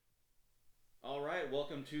right,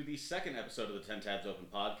 welcome to the second episode of the 10 Tabs Open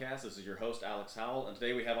podcast. This is your host, Alex Howell, and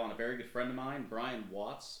today we have on a very good friend of mine, Brian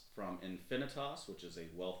Watts from Infinitas, which is a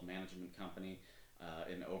wealth management company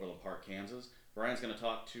in Overland Park, Kansas. Brian's going to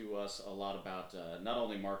talk to us a lot about not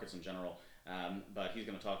only markets in general, but he's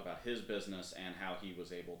going to talk about his business and how he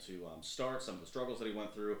was able to start, some of the struggles that he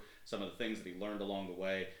went through, some of the things that he learned along the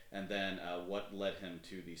way, and then what led him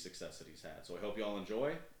to the success that he's had. So I hope you all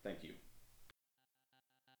enjoy. Thank you.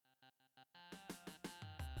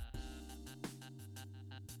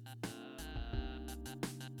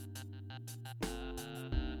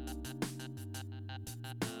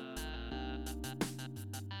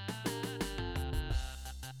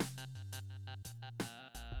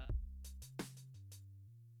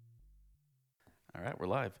 All right, we're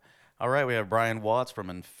live. All right, we have Brian Watts from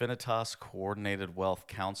Infinitas Coordinated Wealth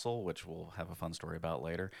Counsel, which we'll have a fun story about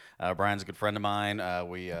later. Brian's a good friend of mine.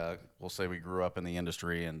 We'll say we grew up in the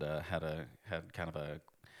industry and had kind of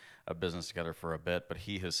a business together for a bit, but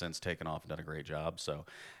he has since taken off and done a great job. So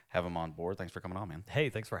have him on board. Thanks for coming on, man. Hey,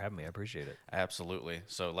 thanks for having me. I appreciate it. Absolutely.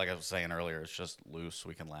 So like I was saying earlier, it's just loose.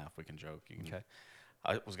 We can laugh. We can joke. Okay.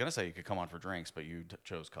 I was going to say you could come on for drinks, but you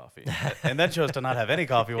chose coffee. And then chose to not have any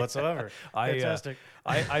coffee whatsoever. Fantastic.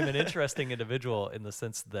 I'm an interesting individual in the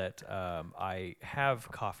sense that I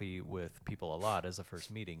have coffee with people a lot as a first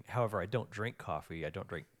meeting. However, I don't drink coffee. I don't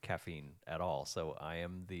drink caffeine at all. So I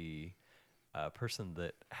am the person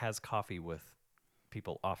that has coffee with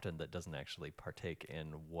people often that doesn't actually partake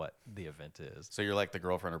in what the event is. So you're like the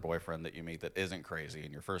girlfriend or boyfriend that you meet that isn't crazy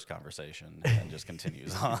in your first conversation and just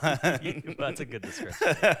continues on. That's a good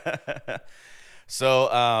description.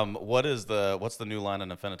 So what's the new line in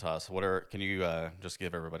Infinitas? Can you just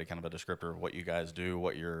give everybody kind of a descriptor of what you guys do,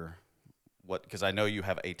 because I know you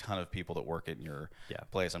have a ton of people that work in your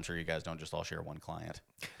place. I'm sure you guys don't just all share one client.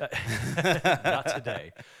 Not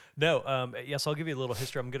today. No. Yes, I'll give you a little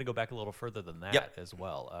history. I'm going to go back a little further than that as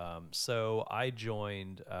well. So I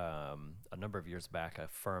joined a number of years back a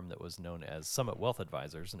firm that was known as Summit Wealth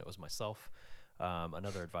Advisors, and it was myself,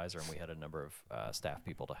 another advisor, and we had a number of staff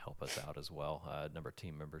people to help us out as well, a number of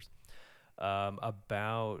team members.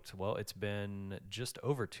 It's been just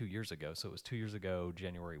over 2 years ago. So it was 2 years ago,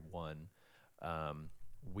 January 1.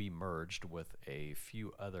 We merged with a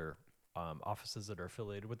few other offices that are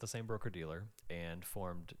affiliated with the same broker-dealer and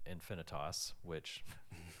formed Infinitas, which,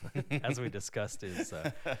 as we discussed, is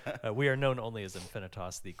we are known only as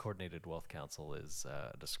Infinitas. The Coordinated Wealth Counsel is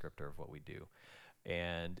a descriptor of what we do.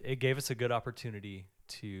 And it gave us a good opportunity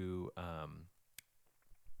to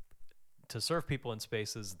serve people in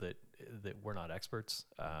spaces that we're not experts.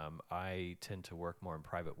 I tend to work more in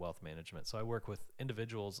private wealth management, so I work with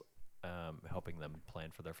individuals helping them plan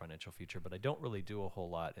for their financial future, but I don't really do a whole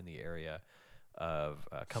lot in the area of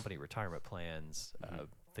company retirement plans,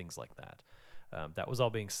 things like that. That was all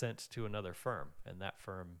being sent to another firm, and that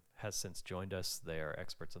firm has since joined us. They are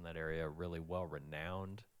experts in that area, really well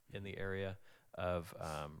renowned in the area of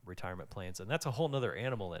retirement plans, and that's a whole nother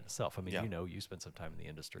animal in itself. I mean, you spent some time in the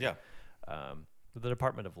industry. Yeah. The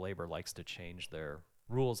Department of Labor likes to change their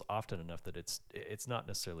rules often enough that it's not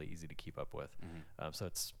necessarily easy to keep up with. So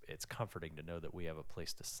it's comforting to know that we have a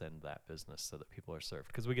place to send that business so that people are served,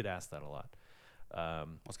 because we get asked that a lot.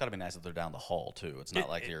 It's got to be nice that they're down the hall too. It's not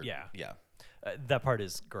like you're that part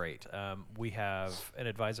is great. We have an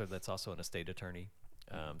advisor that's also an estate attorney,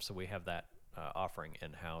 so we have that offering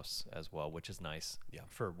in-house as well, which is nice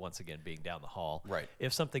for, once again, being down the hall. Right.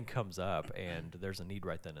 If something comes up and there's a need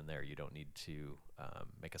right then and there, you don't need to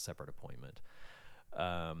make a separate appointment.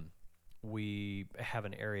 We have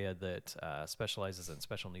an area that specializes in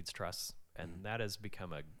special needs trusts, and that has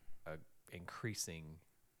become a increasing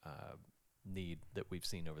need that we've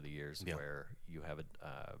seen over the years, where you have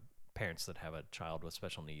parents that have a child with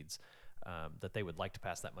special needs that they would like to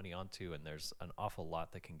pass that money on to, and there's an awful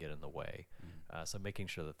lot that can get in the way. So making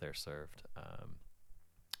sure that they're served.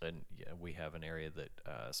 And we have an area that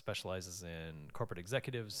specializes in corporate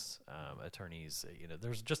executives, attorneys.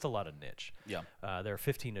 There's just a lot of niche. Yeah. There are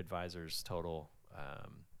 15 advisors total.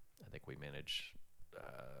 I think we manage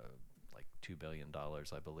like $2 billion,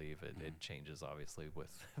 I believe. It changes, obviously,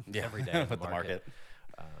 with every day with the market.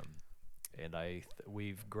 And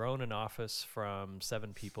we've grown an office from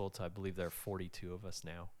 7 people to, I believe there are 42 of us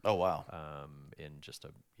now. Oh, wow. In just a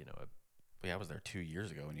I was there 2 years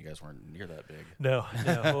ago and you guys weren't near that big. No.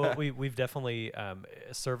 Well, we've definitely,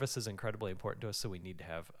 service is incredibly important to us, so we need to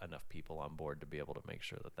have enough people on board to be able to make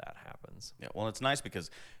sure that happens. Yeah, well, it's nice because,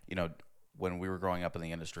 when we were growing up in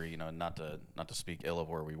the industry, not to speak ill of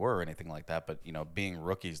where we were or anything like that, but being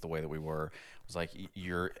rookies the way that we were was like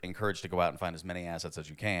you're encouraged to go out and find as many assets as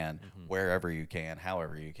you can, wherever you can,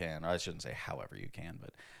 however you can. Or I shouldn't say however you can,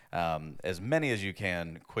 but as many as you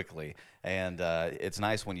can quickly. And it's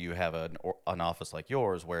nice when you have an office like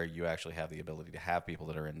yours where you actually have the ability to have people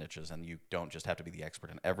that are in niches, and you don't just have to be the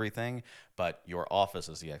expert in everything, but your office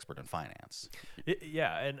is the expert in finance.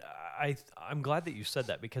 Yeah, and I'm glad that you said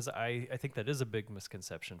that, because I think that is a big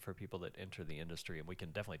misconception for people that enter the industry, and we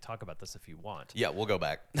can definitely talk about this if you want. Yeah, we'll go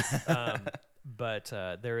back. But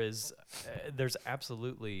there's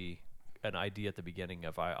absolutely an idea at the beginning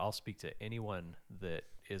of I'll speak to anyone that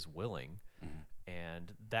is willing,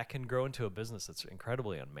 and that can grow into a business that's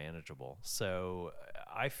incredibly unmanageable. So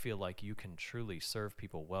I feel like you can truly serve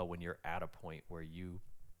people well when you're at a point where you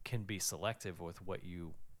can be selective with what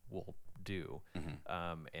you will do,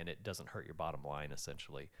 and it doesn't hurt your bottom line,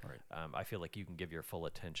 essentially. Right. I feel like you can give your full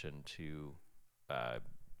attention to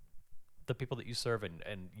the people that you serve,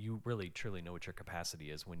 and you really truly know what your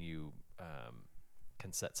capacity is when you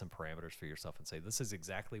can set some parameters for yourself and say, this is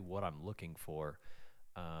exactly what I'm looking for.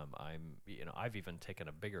 I've even taken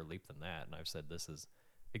a bigger leap than that, and I've said, this is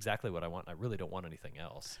exactly what I want. I really don't want anything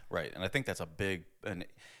else. Right. And I think that's a big, and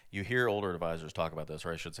you hear older advisors talk about this,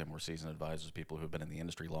 or I should say more seasoned advisors, people who have been in the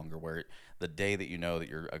industry longer, where the day that you know that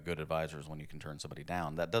you're a good advisor is when you can turn somebody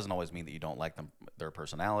down. That doesn't always mean that you don't like them, their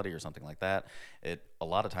personality or something like that. It a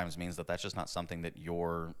lot of times means that that's just not something that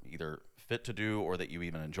you're either fit to do or that you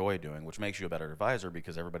even enjoy doing, which makes you a better advisor,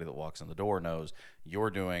 because everybody that walks in the door knows you're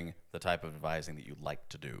doing the type of advising that you like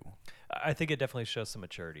to do. I think it definitely shows some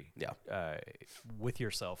maturity. Yeah. With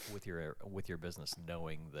yourself, with your business,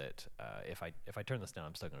 knowing that if I turn this down,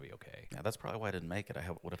 I'm still going to be okay. Yeah, that's probably why I didn't make it. I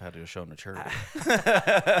would have had to show maturity.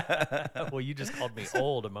 Well, you just called me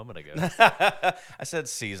old a moment ago. I said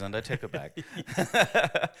seasoned. I take it back.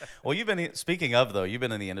 Well, speaking of, though, you've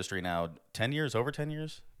been in the industry now 10 years, over 10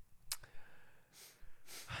 years?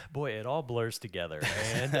 Boy, it all blurs together.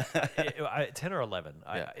 And 10 or 11.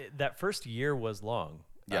 Yeah. That first year was long.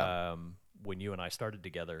 Yeah. When you and I started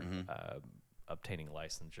together, obtaining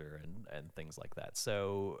licensure and things like that.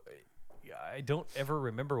 So I don't ever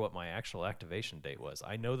remember what my actual activation date was.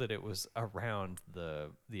 I know that it was around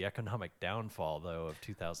the economic downfall, though, of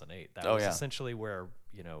 2008. That was essentially where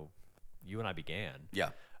you and I began. Yeah.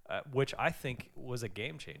 Which I think was a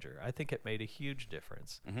game changer. I think it made a huge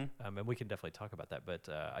difference. And we can definitely talk about that. But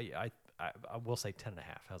I will say 10 and a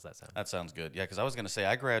half. How's that sound? That sounds good. Yeah, because I was going to say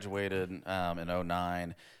I graduated in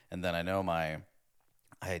 2009, and then I know I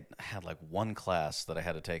had like one class that I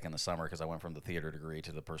had to take in the summer because I went from the theater degree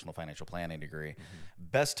to the personal financial planning degree.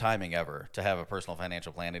 Best timing ever to have a personal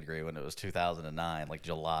financial planning degree when it was 2009, like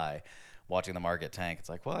July. Watching the market tank, it's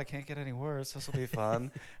like, well, I can't get any worse. This will be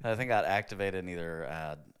fun. And I think I got activated in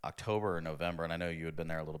either October or November, and I know you had been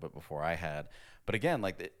there a little bit before I had. But again,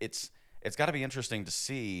 like it's got to be interesting to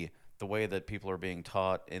see the way that people are being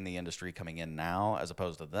taught in the industry coming in now as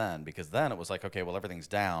opposed to then, because then it was like, okay, well, everything's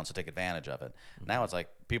down, so take advantage of it. Now it's like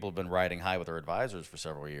people have been riding high with their advisors for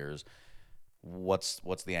several years. What's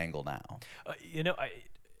the angle now?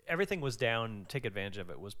 Everything was down, take advantage of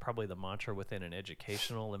it was probably the mantra within an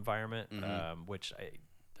educational environment, which I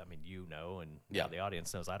mean, and the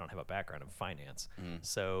audience knows I don't have a background in finance.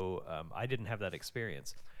 So I didn't have that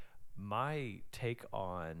experience. My take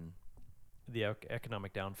on the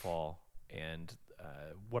economic downfall and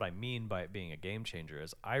what I mean by it being a game changer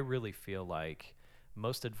is I really feel like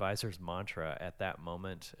most advisors' mantra at that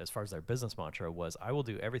moment, as far as their business mantra, was I will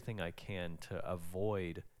do everything I can to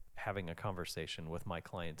avoid having a conversation with my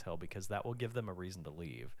clientele because that will give them a reason to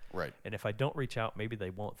leave. Right. And if I don't reach out, maybe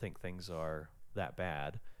they won't think things are that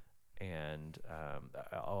bad, and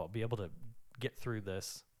I'll be able to get through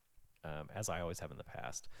this as I always have in the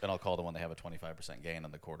past. And I'll call them when they have a 25% gain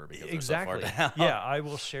in the quarter because exactly. they're so far down. Yeah,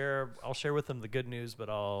 I'll share with them the good news, but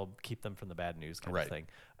I'll keep them from the bad news kind of thing.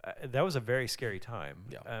 That was a very scary time.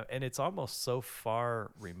 Yeah. And it's almost so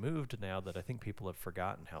far removed now that I think people have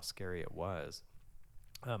forgotten how scary it was.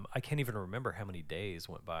 I can't even remember how many days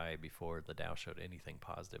went by before the Dow showed anything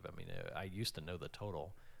positive. I mean, I used to know the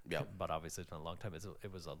total, but obviously it's been a long time.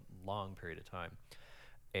 It was a long period of time.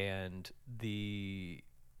 And in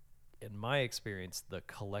my experience, the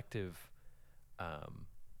collective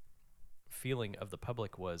feeling of the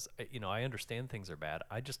public was, I understand things are bad.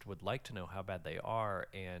 I just would like to know how bad they are,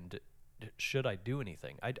 and should I do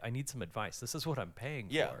anything? I need some advice. This is what I'm paying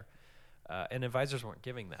for. And advisors weren't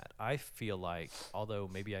giving that. I feel like, although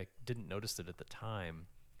maybe I didn't notice it at the time,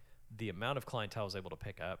 the amount of clientele I was able to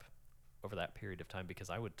pick up over that period of time, because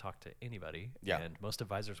I would talk to anybody, and most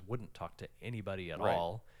advisors wouldn't talk to anybody at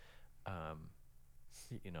all. a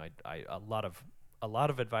lot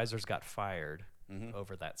of advisors got fired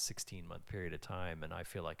over that 16-month period of time, and I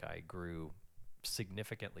feel like I grew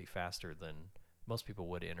significantly faster than most people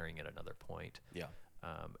would entering at another point. Yeah.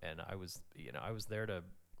 And I was there to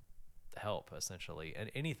help essentially,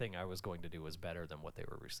 and anything I was going to do was better than what they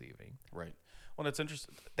were receiving. Right. Well, it's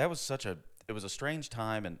interesting. That was it was a strange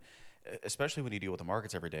time, and especially when you deal with the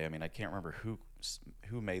markets every day. I mean, I can't remember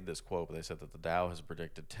who made this quote, but they said that the Dow has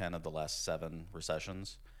predicted 10 of the last 7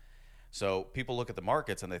 recessions. So people look at the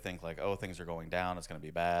markets and they think like, oh, things are going down, it's going to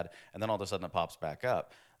be bad, and then all of a sudden it pops back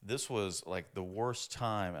up. This was like the worst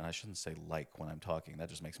time, and I shouldn't say like when I'm talking. That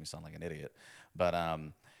just makes me sound like an idiot. But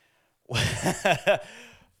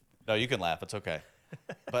no, you can laugh. It's okay.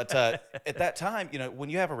 But at that time, when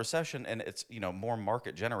you have a recession and it's, more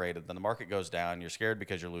market generated, then the market goes down. You're scared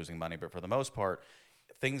because you're losing money. But for the most part,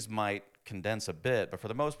 things might condense a bit. But for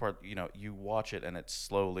the most part, you watch it and it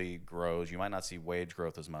slowly grows. You might not see wage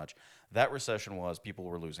growth as much. That recession was people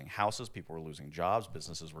were losing houses. People were losing jobs.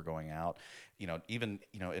 Businesses were going out. Even,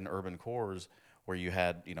 in urban cores, where you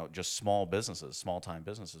had, just small businesses, small-time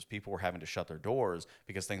businesses, people were having to shut their doors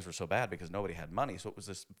because things were so bad because nobody had money. So it was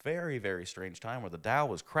this very, very strange time where the Dow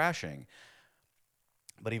was crashing.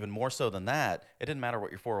 But even more so than that, it didn't matter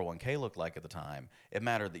what your 401k looked like at the time. It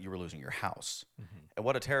mattered that you were losing your house. And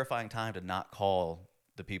what a terrifying time to not call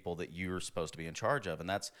the people that you're supposed to be in charge of. And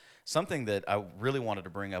that's something that I really wanted to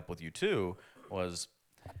bring up with you too, was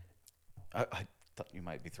I thought you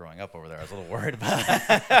might be throwing up over there. I was a little worried about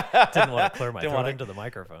it. Didn't want to clear my throat into the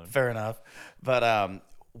microphone. Fair enough. But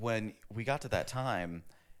when we got to that time,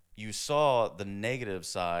 you saw the negative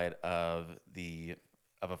side of a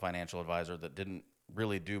financial advisor that didn't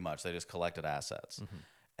really do much. They just collected assets.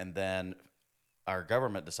 And then our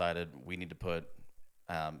government decided we need to put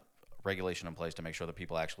regulation in place to make sure that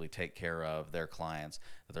people actually take care of their clients,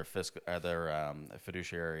 that they're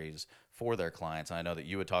fiduciaries for their clients. And I know that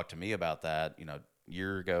you had talked to me about that,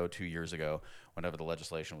 year ago, 2 years ago, whenever the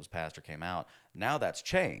legislation was passed or came out. Now that's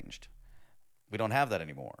changed. We don't have that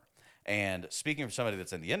anymore. And speaking for somebody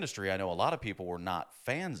that's in the industry, I know a lot of people were not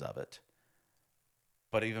fans of it.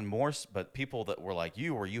 But even more, but people that were like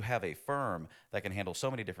you, where you have a firm that can handle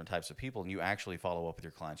so many different types of people, and you actually follow up with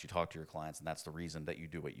your clients, you talk to your clients, and that's the reason that you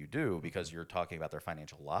do what you do, because you're talking about their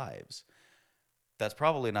financial lives. That's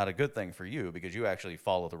probably not a good thing for you, because you actually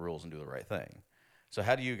follow the rules and do the right thing. So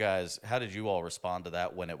how did you all respond to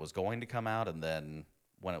that when it was going to come out, and then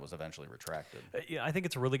when it was eventually retracted? Yeah, I think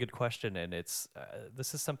it's a really good question, and it's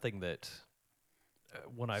this is something that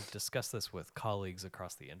when I've discussed this with colleagues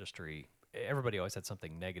across the industry, everybody always had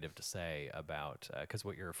something negative to say about, because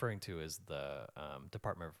what you're referring to is the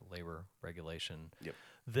Department of Labor regulation. Yep.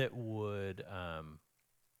 That would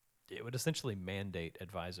it would essentially mandate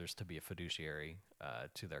advisors to be a fiduciary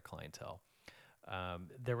to their clientele.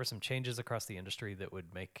 There were some changes across the industry that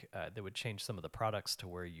would change some of the products to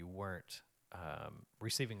where you weren't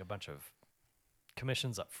receiving a bunch of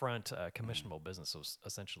commissions up front. Commissionable business was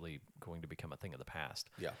essentially going to become a thing of the past.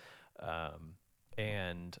 Yeah.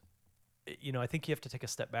 And I think you have to take a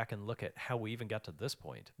step back and look at how we even got to this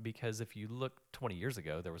point. Because if you look 20 years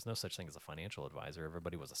ago, there was no such thing as a financial advisor.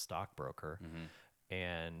 Everybody was a stockbroker.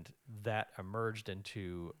 And that emerged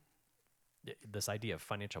into this idea of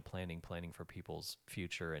financial planning for people's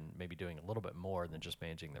future, and maybe doing a little bit more than just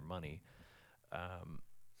managing their money.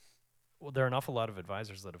 Well, there are an awful lot of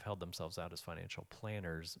advisors that have held themselves out as financial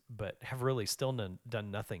planners, but have really still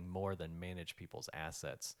done nothing more than manage people's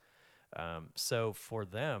assets. So for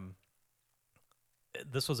them,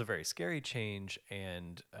 this was a very scary change,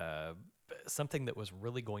 and something that was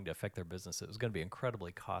really going to affect their business. It was going to be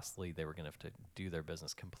incredibly costly. They were going to have to do their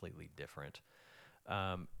business completely different.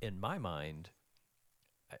 In my mind,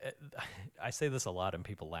 I say this a lot and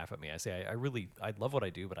people laugh at me. I say, I love what I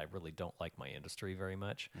do, but I really don't like my industry very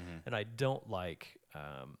much. And I don't like,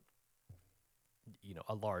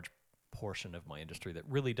 a large portion of my industry that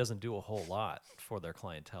really doesn't do a whole lot for their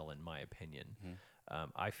clientele, in my opinion.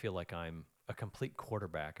 I feel like I'm a complete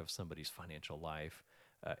quarterback of somebody's financial life.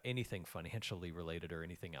 Anything financially related or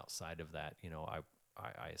anything outside of that,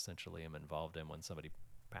 I essentially am involved in. When somebody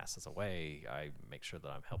passes away, I make sure that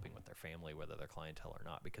I'm helping with their family, whether they're clientele or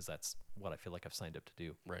not, because that's what I feel like I've signed up to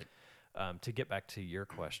do. Right. To get back to your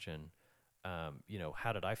question,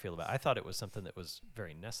 how did I feel about it? I thought it was something that was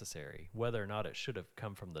very necessary. Whether or not it should have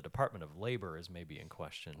come from the Department of Labor is maybe in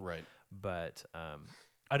question. Right. But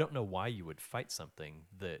I don't know why you would fight something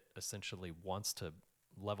that essentially wants to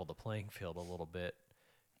level the playing field a little bit,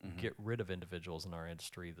 get rid of individuals in our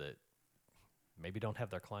industry that maybe don't have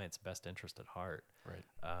their client's best interest at heart. Right.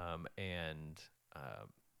 And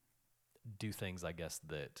do things, I guess,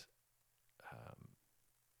 that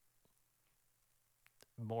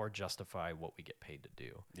more justify what we get paid to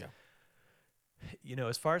do. Yeah.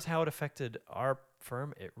 As far as how it affected our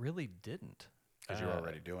firm, it really didn't. Because you were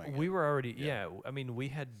already doing We it. were already, yeah. I mean, we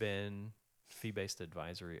had been a fee-based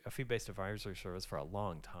advisory service for a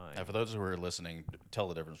long time. Now, for those who are listening, tell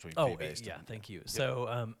the difference between Oh, fee-based. yeah, and, thank you.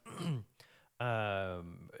 So,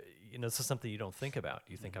 this is something you don't think about.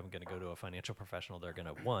 You think I'm going to go to a financial professional. They're going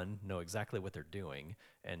to, one, know exactly what they're doing,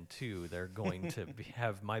 and two, they're going to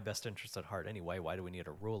have my best interest at heart anyway. Why do we need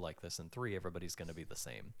a rule like this? And three, everybody's going to be the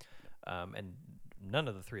same. And none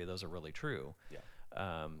of the three of those are really true. Yeah.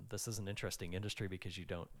 This is an interesting industry because you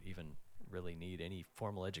don't even really need any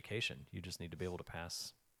formal education. You just need to be able to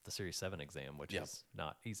pass the Series 7 exam, which is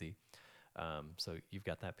not easy. So you've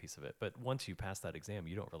got that piece of it. But once you pass that exam,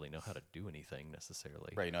 you don't really know how to do anything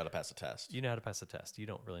necessarily. Right, you know how to pass a test. You know how to pass a test. You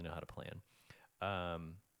don't really know how to plan.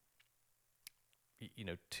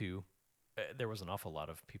 Two, there was an awful lot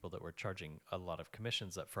of people that were charging a lot of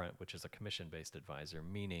commissions up front, which is a commission-based advisor,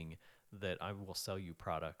 meaning that I will sell you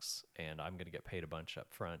products and I'm going to get paid a bunch up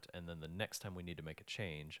front. And then the next time we need to make a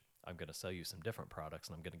change, I'm going to sell you some different products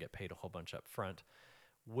and I'm going to get paid a whole bunch up front,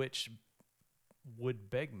 which would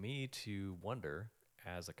beg me to wonder,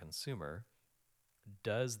 as a consumer,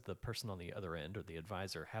 does the person on the other end or the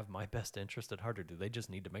advisor have my best interest at heart, or do they just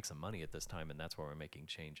need to make some money at this time and that's why we're making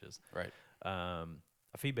changes? Right.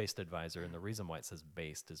 A fee-based advisor, and the reason why it says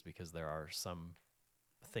based is because there are some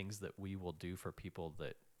things that we will do for people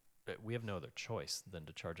that we have no other choice than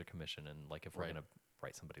to charge a commission, and like if we're Right. going to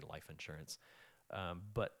write somebody life insurance.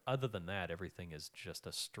 But other than that, everything is just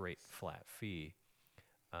a straight flat fee.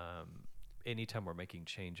 Anytime we're making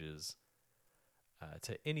changes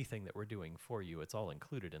to anything that we're doing for you, it's all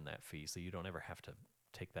included in that fee, so you don't ever have to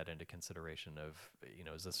take that into consideration of,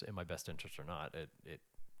 is this in my best interest or not?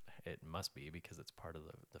 It must be, because it's part of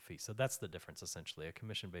the fee. So that's the difference, essentially. A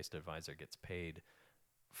commission-based advisor gets paid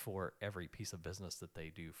for every piece of business that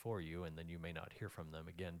they do for you, and then you may not hear from them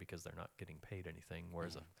again because they're not getting paid anything,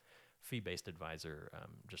 whereas a fee-based advisor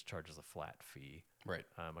just charges a flat fee Right.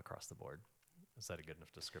 across the board. Is that a good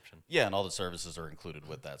enough description? Yeah, and all the services are included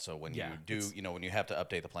with that. So when Yeah, you do, when you have to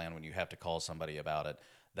update the plan, when you have to call somebody about it,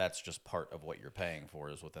 that's just part of what you're paying for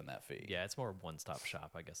is within that fee. Yeah, it's more one-stop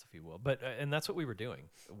shop, I guess, if you will. But and that's what we were doing.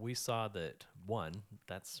 We saw that, one,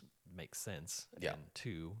 that's makes sense. Yeah. And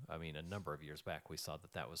two, I mean, a number of years back, we saw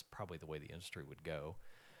that was probably the way the industry would go.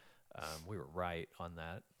 We were right on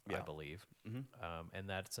that, I Yeah. believe. And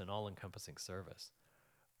that's an all-encompassing service.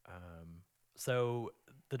 So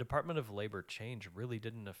the Department of Labor change really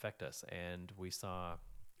didn't affect us, and we saw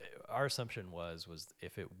our assumption was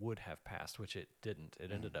if it would have passed, which it didn't.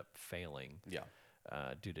 It ended up failing Yeah.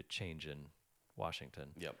 due to change in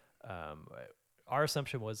Washington. Yep. Our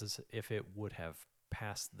assumption was if it would have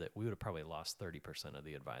passed, that we would have probably lost 30% of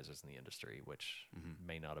the advisors in the industry, which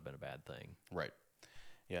may not have been a bad thing. Right.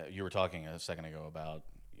 Yeah, you were talking a second ago about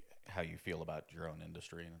how you feel about your own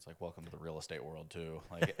industry, and it's like, welcome to the real estate world too.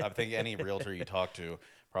 Like, I think any realtor you talk to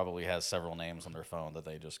probably has several names on their phone that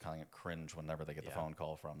they just kind of cringe whenever they get the phone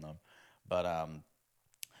call from them. But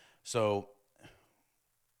so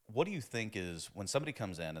what do you think is when somebody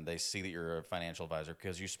comes in and they see that you're a financial advisor,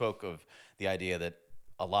 because you spoke of the idea that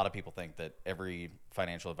a lot of people think that every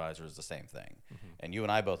financial advisor is the same thing. And you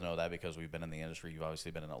and I both know that because we've been in the industry. You've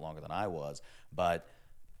obviously been in it longer than I was, but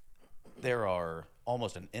there are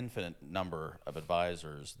almost an infinite number of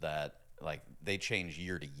advisors that like they change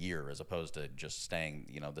year to year as opposed to just staying,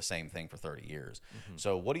 the same thing for 30 years.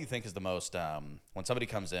 So what do you think is the most, when somebody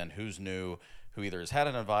comes in who's new, who either has had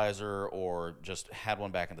an advisor or just had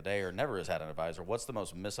one back in the day or never has had an advisor, what's the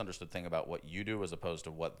most misunderstood thing about what you do as opposed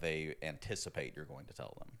to what they anticipate you're going to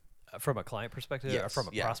tell them? From a client perspective, or Yes, from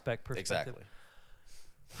a yeah, prospect perspective? Exactly.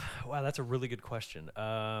 Wow, that's a really good question.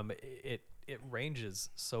 It ranges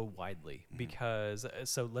so widely because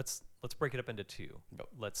so let's break it up into two. Go.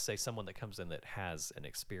 Let's say someone that comes in that has an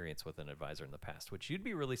experience with an advisor in the past, which you'd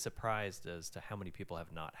be really surprised as to how many people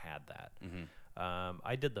have not had that.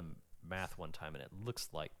 I did the math one time, and it looks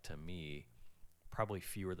like to me probably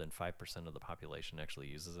fewer than 5% of the population actually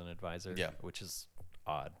uses an advisor. Yeah. Which is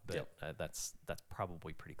odd, but Yep. that's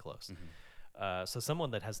probably pretty close. So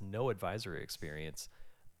someone that has no advisory experience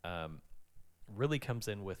really comes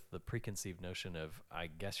in with the preconceived notion of, I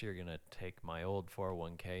guess you're going to take my old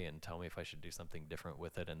 401k and tell me if I should do something different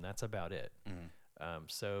with it, and that's about it.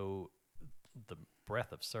 So the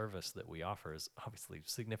breadth of service that we offer is obviously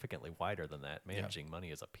significantly wider than that. Managing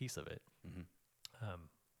money is a piece of it.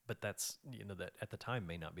 But that's, that at the time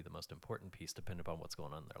may not be the most important piece depending upon what's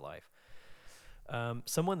going on in their life.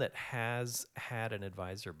 Someone that has had an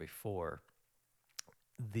advisor before,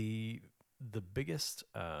 the the biggest,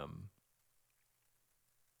 I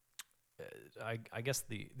guess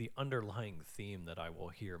the underlying theme that I will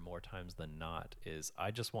hear more times than not is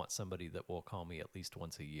I just want somebody that will call me at least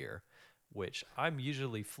once a year, which I'm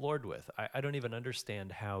usually floored with. I don't even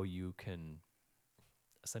understand how you can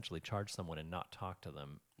essentially charge someone and not talk to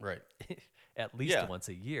them Right. at least Yeah. once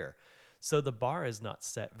a year. So the bar is not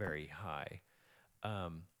set very high.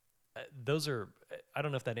 Those are, I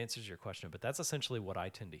don't know if that answers your question, but that's essentially what I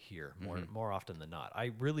tend to hear more often than not.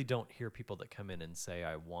 I really don't hear people that come in and say,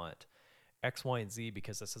 I want X, Y, and Z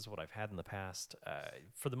because this is what I've had in the past.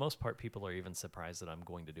 For the most part, people are even surprised that I'm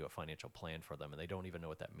going to do a financial plan for them, and they don't even know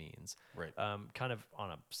what that means. Right. Kind of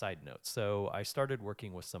on a side note. So I started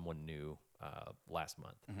working with someone new last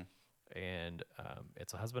month. And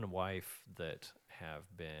it's a husband and wife that have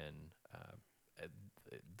been,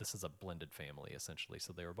 this is a blended family, essentially.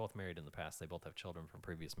 So they were both married in the past. They both have children from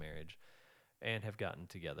previous marriage and have gotten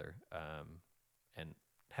together and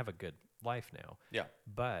have a good life now. Yeah.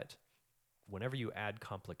 But whenever you add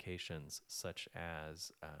complications such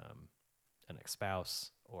as an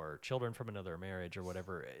ex-spouse or children from another marriage or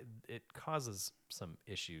whatever, it causes some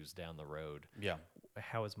issues down the road. Yeah.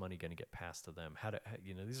 How is money going to get passed to them?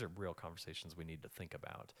 These are real conversations we need to think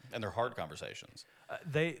about. And they're hard conversations.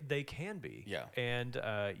 They can be. Yeah. And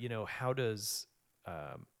how does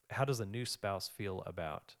a new spouse feel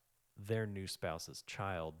about their new spouse's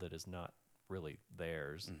child that is not really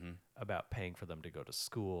theirs, about paying for them to go to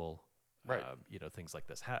school, Right. Things like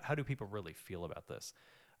this. How do people really feel about this?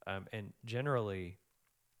 And generally,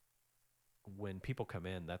 when people come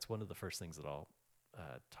in, that's one of the first things that I'll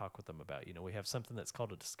talk with them about. We have something that's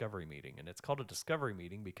called a discovery meeting, and it's called a discovery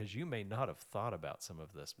meeting because you may not have thought about some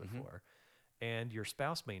of this before, and your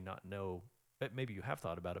spouse may not know. Maybe you have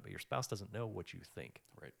thought about it, but your spouse doesn't know what you think.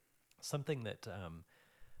 Right. Something that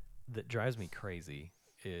that drives me crazy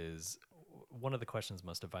is one of the questions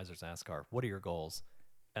most advisors ask are, "What are your goals?"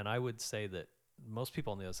 And I would say that most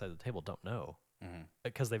people on the other side of the table don't know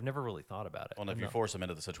because they've never really thought about it. Well, and if you force them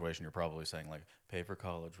into the situation, you're probably saying like, pay for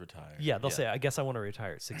college, retire. Yeah, they'll say, I guess I want to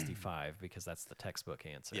retire at 65 because that's the textbook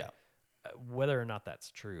answer. Yeah. Whether or not that's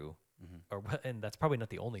true, and that's probably not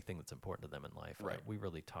the only thing that's important to them in life. Right. We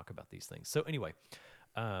really talk about these things. So anyway,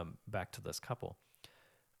 back to this couple.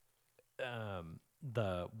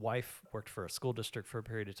 The wife worked for a school district for a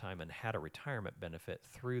period of time and had a retirement benefit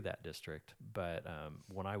through that district. But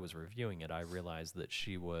when I was reviewing it, I realized that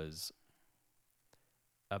she was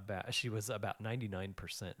about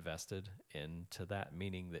 99% vested into that,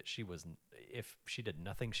 meaning that if she did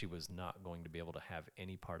nothing, she was not going to be able to have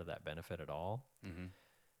any part of that benefit at all.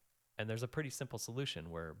 And there's a pretty simple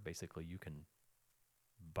solution where basically you can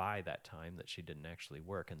buy that time that she didn't actually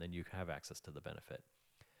work, and then you have access to the benefit.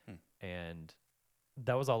 And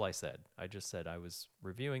that was all I said. I just said I was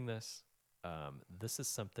reviewing this. This is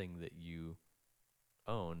something that you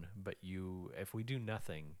own, but if we do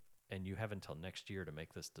nothing, and you have until next year to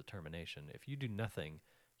make this determination, if you do nothing,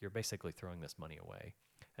 you're basically throwing this money away.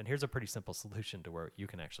 And here's a pretty simple solution to where you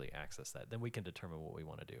can actually access that. Then we can determine what we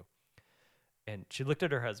want to do. And she looked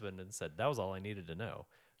at her husband and said, that was all I needed to know.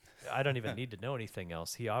 I don't even need to know anything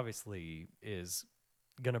else. He obviously is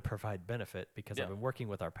going to provide benefit because I've been working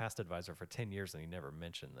with our past advisor for 10 years and he never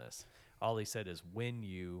mentioned this. All he said is when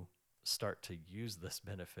you start to use this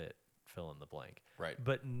benefit, fill in the blank. Right.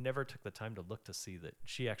 But never took the time to look to see that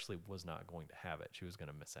she actually was not going to have it. She was going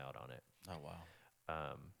to miss out on it. Oh, wow.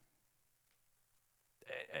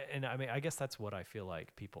 And I mean, I guess that's what I feel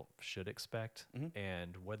like people should expect.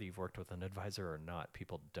 And whether you've worked with an advisor or not,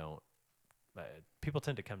 people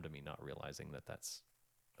tend to come to me not realizing that that's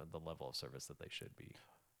the level of service that they should be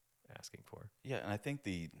asking for. Yeah, and I think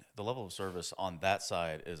the level of service on that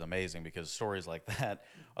side is amazing because stories like that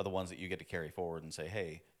are the ones that you get to carry forward and say,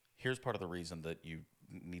 hey, here's part of the reason that you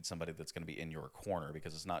need somebody that's going to be in your corner,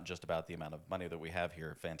 because it's not just about the amount of money that we have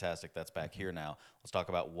here. Fantastic, that's back here now. Let's talk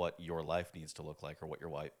about what your life needs to look like, or what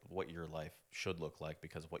your life should look like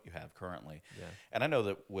because of what you have currently. Yeah. And I know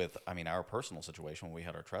that with, our personal situation, when we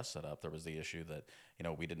had our trust set up, there was the issue that,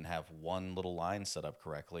 we didn't have one little line set up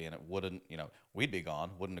correctly, and it wouldn't, we'd be gone,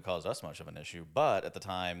 wouldn't have caused us much of an issue. But at the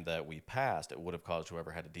time that we passed, it would have caused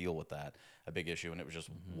whoever had to deal with that a big issue. And it was just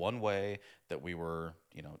one way that we were,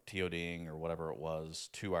 TODing or whatever it was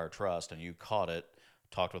to our trust, and you caught it,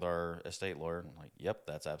 talked with our estate lawyer, and like, yep,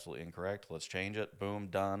 that's absolutely incorrect. Let's change it. Boom,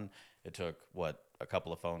 done. It took, a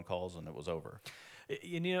couple of phone calls, and it was over.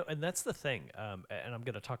 And that's the thing. And I'm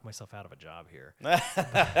going to talk myself out of a job here.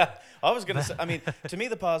 I was going to say, to me,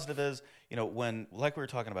 the positive is, when, like we were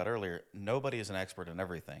talking about earlier, nobody is an expert in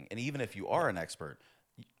everything. And even if you are an expert,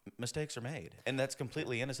 mistakes are made, and that's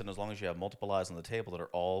completely innocent as long as you have multiple eyes on the table that are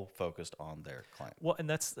all focused on their client. Well, and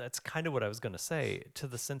that's kind of what I was going to say, to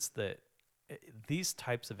the sense that these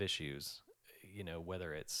types of issues,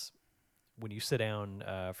 whether it's when you sit down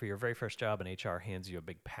for your very first job and HR hands you a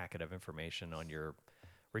big packet of information on your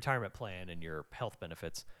retirement plan and your health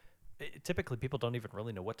benefits, typically people don't even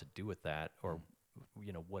really know what to do with that, or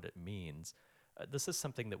what it means. This is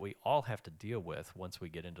something that we all have to deal with once we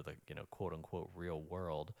get into the quote unquote real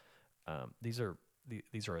world. These are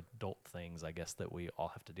adult things, I guess, that we all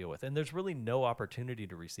have to deal with, and there's really no opportunity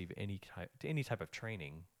to receive any type of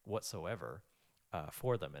training whatsoever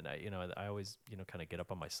for them. And I always kind of get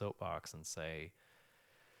up on my soapbox and say,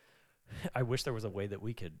 I wish there was a way that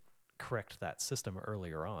we could correct that system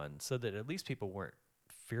earlier on, so that at least people weren't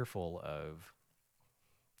fearful of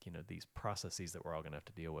these processes that we're all going to have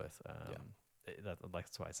to deal with.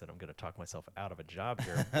 That's why I said I'm going to talk myself out of a job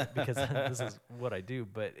here, because this is what I do.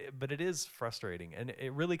 But it is frustrating, and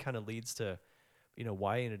it really kind of leads to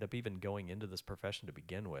why I ended up even going into this profession to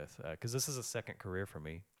begin with, because this is a second career for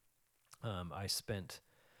me. I spent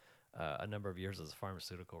a number of years as a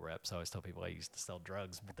pharmaceutical rep, so I always tell people I used to sell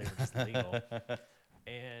drugs, but they were just legal.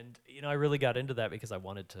 And I really got into that because I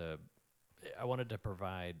wanted to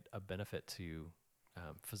provide a benefit to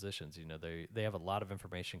physicians. They have a lot of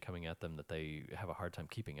information coming at them that they have a hard time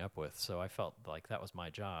keeping up with. So I felt like that was my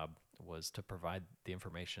job, was to provide the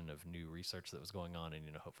information of new research that was going on, and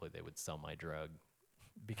hopefully they would sell my drug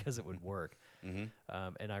because it would work. Mm-hmm.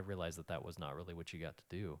 And I realized that was not really what you got to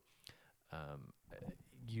do.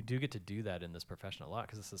 You do get to do that in this profession a lot,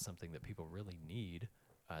 because this is something that people really need.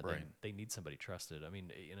 Right. They need somebody trusted. I mean,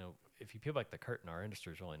 if you peel back the curtain, our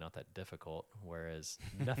industry is really not that difficult, whereas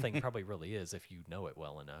nothing probably really is if you know it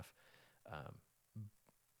well enough.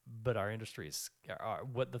 But our industry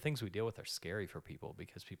what the things we deal with are scary for people,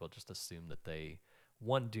 because people just assume that they,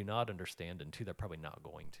 one, do not understand, and two, they're probably not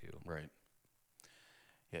going to. Right.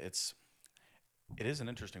 Yeah, it is an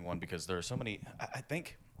interesting one, because there are so many. I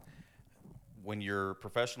think when you're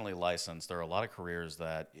professionally licensed, there are a lot of careers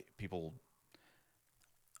that people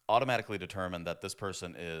automatically determine that this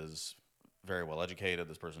person is very well educated,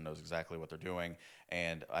 this person knows exactly what they're doing.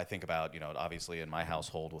 And I think about, obviously in my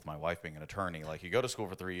household with my wife being an attorney, like you go to school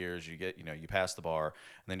for 3 years, you get, you pass the bar, and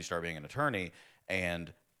then you start being an attorney,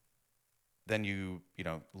 and then you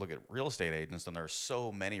look at real estate agents, and there are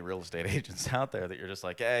so many real estate agents out there that you're just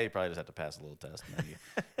like, hey, you probably just have to pass a little test, and then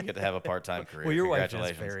you get to have a part-time career. Well, your wife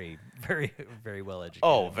is very, very, very well educated.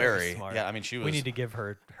 Oh, very smart. Yeah, I mean, she was. We need to give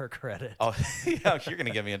her credit. Oh, yeah, you're going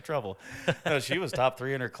to get me in trouble. No, she was top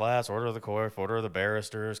 3 in her class, order of the court, order of the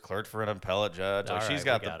barristers, clerked for an appellate judge. All she's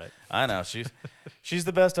right, got it. I know, she's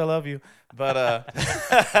the best. I love you, but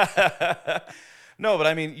no, but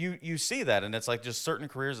I mean, you see that, and it's like just certain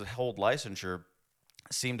careers that hold licensure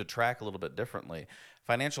seem to track a little bit differently.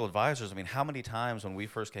 Financial advisors, I mean, how many times when we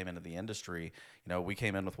first came into the industry, we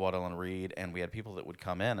came in with Waddell & Reed, and we had people that would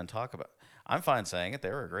come in and talk about, I'm fine saying it,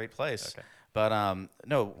 they were a great place. Okay. But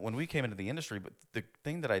no, when we came into the industry, but the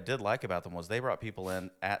thing that I did like about them was they brought people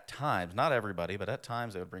in at times, not everybody, but at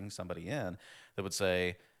times they would bring somebody in that would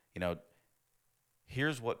say,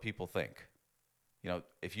 here's what people think.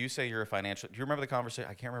 If you say you're a financial, do you remember the conversation?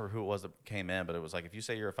 I can't remember who it was that came in, but it was like, if you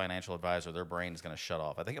say you're a financial advisor, their brain is going to shut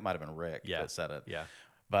off. I think it might have been Rick that said it. Yeah.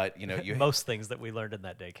 But, most things that we learned in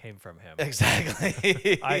that day came from him.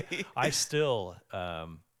 Exactly. I still,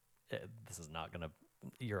 this is not going to,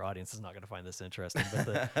 your audience is not going to find this interesting, but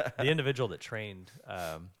the individual that trained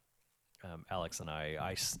Alex and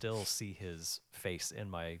I still see his face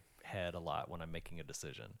in my head a lot when I'm making a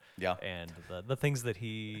decision. Yeah. And the things that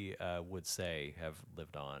he would say have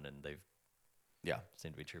lived on, and they've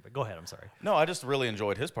seem to be true. But go ahead, I'm sorry. No, I just really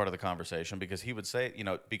enjoyed his part of the conversation, because he would say,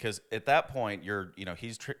 because at that point you're,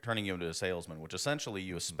 he's turning you into a salesman, which essentially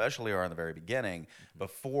you especially are in the very beginning,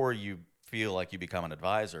 before you feel like you become an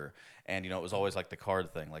advisor. And, it was always like the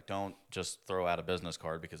card thing, like, don't just throw out a business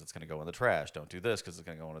card because it's going to go in the trash. Don't do this because it's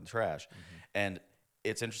going to go in the trash. And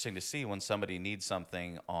it's interesting to see when somebody needs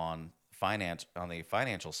something on the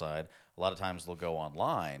financial side, a lot of times they'll go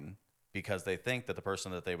online because they think that the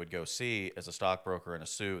person that they would go see is a stockbroker in a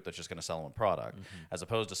suit that's just going to sell them a product, as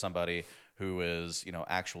opposed to somebody who is,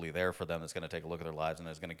 actually there for them, that's going to take a look at their lives and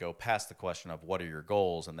is going to go past the question of what are your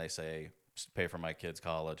goals, and they say, pay for my kids'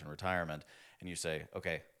 college and retirement, and you say,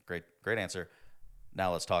 okay, great answer.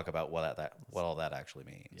 Now let's talk about what all that actually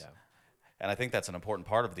means. Yeah. And I think that's an important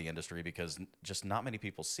part of the industry, because just not many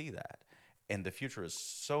people see that. And the future is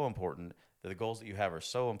so important, that the goals that you have are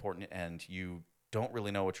so important, and you don't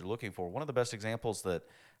really know what you're looking for. One of the best examples that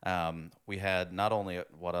we had, not only at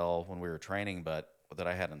Waddell when we were training, but that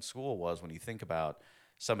I had in school, was when you think about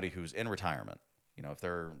somebody who's in retirement,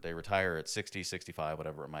 if they retire at 60, 65,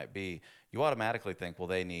 whatever it might be, you automatically think, well,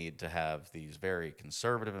 they need to have these very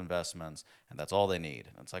conservative investments, and that's all they need.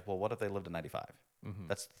 And it's like, well, what if they lived to 95?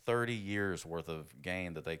 That's 30 years worth of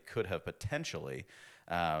gain that they could have potentially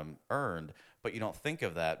earned, but you don't think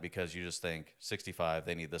of that because you just think 65,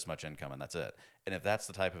 they need this much income, and that's it. And if that's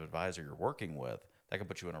the type of advisor you're working with, that can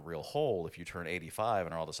put you in a real hole if you turn 85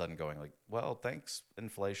 and are all of a sudden going like, well, thanks,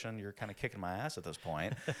 inflation. You're kind of kicking my ass at this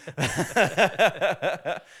point.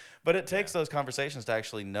 But it takes those conversations to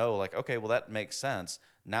actually know, like, okay, well, that makes sense.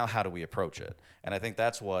 Now, how do we approach it? And I think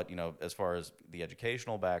that's what, as far as the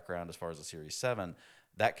educational background, as far as the Series 7,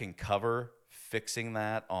 that can cover fixing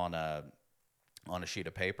that on a sheet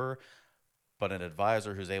of paper. But an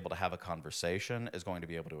advisor who's able to have a conversation is going to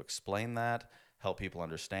be able to explain that, help people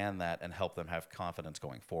understand that, and help them have confidence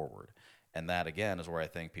going forward. And that, again, is where I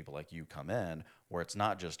think people like you come in, where it's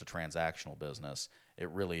not just a transactional business. It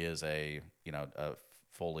really is a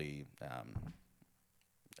fully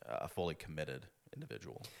committed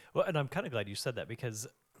individual. Well, and I'm kind of glad you said that because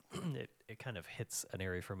it kind of hits an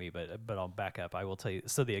area for me, but I'll back up. I will tell you.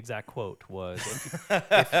 So the exact quote was,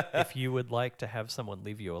 if you would like to have someone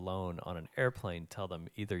leave you alone on an airplane, tell them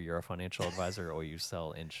either you're a financial advisor or you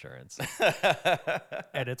sell insurance.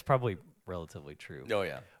 And it's probably relatively true. Oh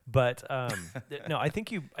yeah. But no, I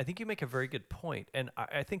think you make a very good point, and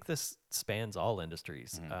I think this spans all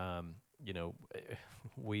industries.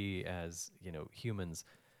 We as humans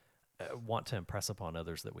want to impress upon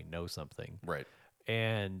others that we know something. Right.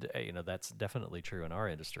 And that's definitely true in our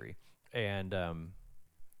industry. And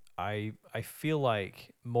I feel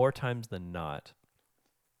like more times than not,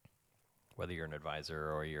 whether you're an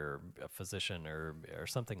advisor or you're a physician or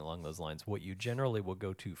something along those lines, what you generally will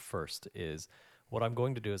go to first is, what I'm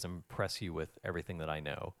going to do is impress you with everything that I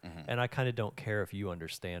know. And I kind of don't care if you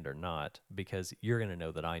understand or not, because you're going to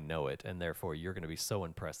know that I know it, and therefore you're going to be so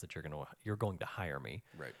impressed that you're going to hire me.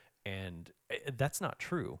 Right. And that's not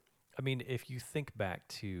true. I mean, if you think back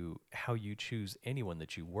to how you choose anyone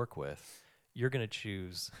that you work with, you're going to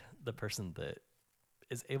choose the person that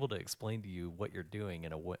is able to explain to you what you're doing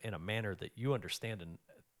in a manner that you understand, and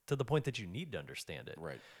to the point that you need to understand it.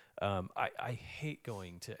 Right. I hate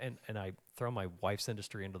going to, and I throw my wife's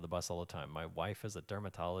industry into the bus all the time. My wife is a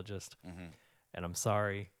dermatologist, and I'm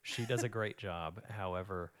sorry, she does a great job.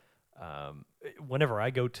 However, whenever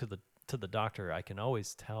I go to the doctor, I can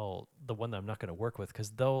always tell the one that I'm not going to work with,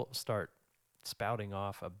 because they'll start spouting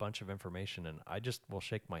off a bunch of information, and I just will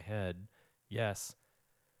shake my head, yes,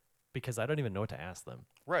 because I don't even know what to ask them.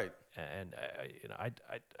 Right. And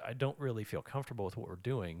I don't really feel comfortable with what we're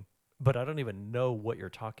doing, but I don't even know what you're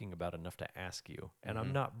talking about enough to ask you, and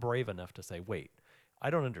I'm not brave enough to say, wait, I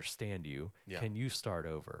don't understand you. Yeah. Can you start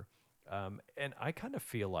over? And I kind of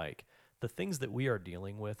feel like the things that we are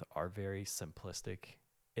dealing with are very simplistic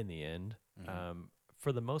in the end.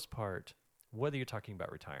 For the most part, whether you're talking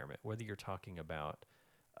about retirement, whether you're talking about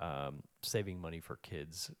saving money for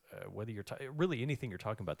kids, whether you're really anything you're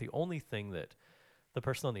talking about, the only thing that the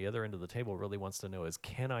person on the other end of the table really wants to know is,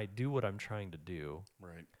 can I do what I'm trying to do?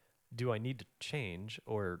 Right. Do I need to change,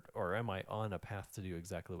 or am I on a path to do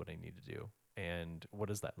exactly what I need to do? And what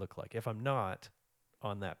does that look like? If I'm not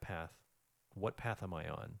on that path, what path am I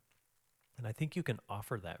on? And I think you can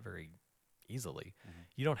offer that very easily.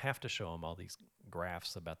 You don't have to show them all these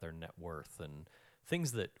graphs about their net worth and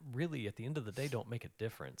things that really, at the end of the day, don't make a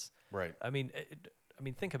difference. Right. I mean,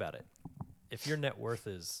 think about it. If your net worth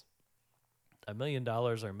is $1 million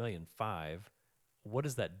or $1.5 million, what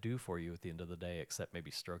does that do for you at the end of the day, except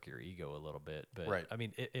maybe stroke your ego a little bit? But right. I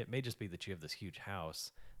mean, it may just be that you have this huge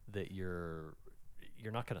house that you're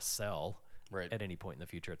not going to sell right. at any point in the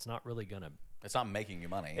future. It's not really going to. It's not making you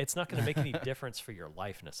money. It's not going to make any difference for your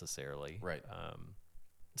life necessarily. Right.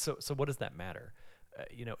 So what does that matter?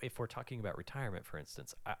 If we're talking about retirement, for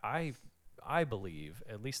instance, I believe,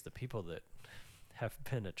 at least the people that have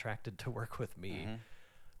been attracted to work with me,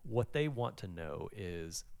 what they want to know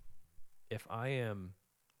is, if I am,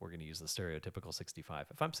 we're going to use the stereotypical 65.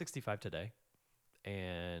 If I'm 65 today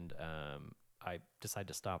and I decide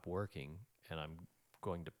to stop working and I'm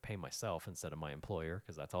going to pay myself instead of my employer,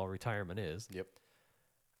 because that's all retirement is. Yep.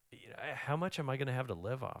 How much am I going to have to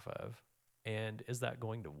live off of? And is that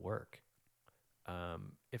going to work?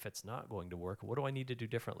 If it's not going to work, what do I need to do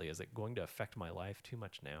differently? Is it going to affect my life too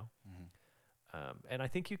much now? And I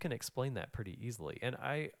think you can explain that pretty easily. And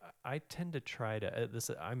I tend to try to,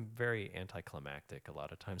 I'm very anticlimactic a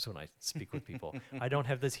lot of times when I speak with people. I don't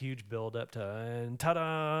have this huge build up to, and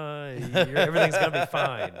ta-da, everything's going to be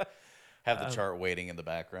fine. Have the chart waiting in the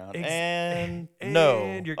background. Ex- and and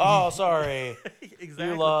no. you're- Oh, sorry. Exactly.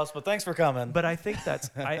 You lost, but thanks for coming. But I think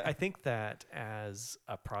I think that as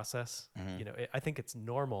a process, I think it's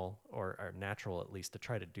normal or natural at least to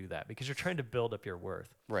try to do that because you're trying to build up your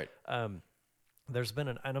worth. Right. There's been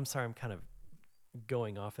and I'm sorry, I'm kind of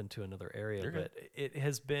going off into another area, You're but good. it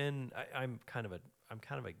has been. I'm kind of a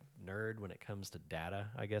nerd when it comes to data,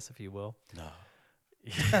 I guess, if you will. No.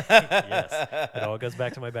 Yes, it all goes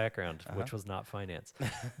back to my background, which was not finance.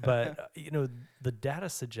 But the data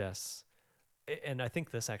suggests, and I think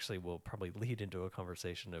this actually will probably lead into a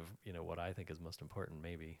conversation of what I think is most important.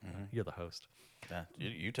 Maybe you're the host. Yeah,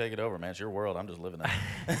 you take it over, man. It's your world. I'm just living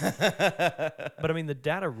it. But I mean, the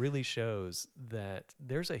data really shows that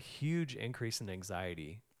there's a huge increase in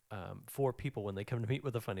anxiety for people when they come to meet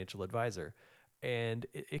with a financial advisor. And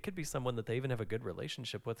it could be someone that they even have a good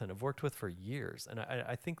relationship with and have worked with for years. And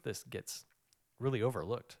I think this gets really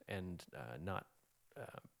overlooked and not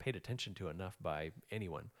paid attention to enough by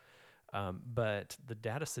anyone. But the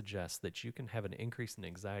data suggests that you can have an increase in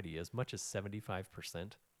anxiety as much as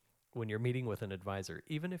 75% when you're meeting with an advisor,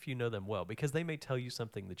 even if you know them well, because they may tell you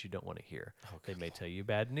something that you don't want to hear. They may tell you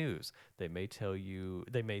bad news. They may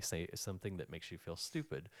say something that makes you feel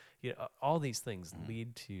stupid. All these things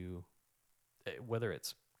lead to, whether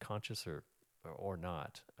it's conscious or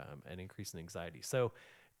not, an increase in anxiety. So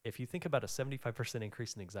if you think about a 75%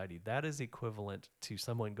 increase in anxiety, that is equivalent to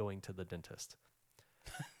someone going to the dentist.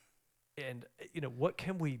 And, what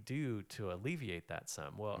can we do to alleviate that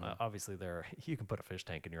some? Well, obviously you can put a fish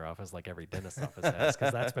tank in your office like every dentist's office has,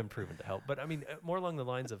 because that's been proven to help. But I mean, more along the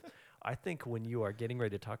lines of, I think when you are getting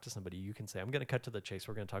ready to talk to somebody, you can say, I'm going to cut to the chase.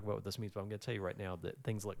 We're going to talk about what this means, but I'm going to tell you right now that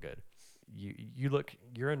things look good.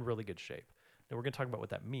 You're in really good shape. Now we're going to talk about what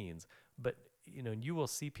that means, but you will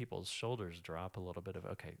see people's shoulders drop a little bit of,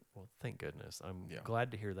 okay, well, thank goodness. I'm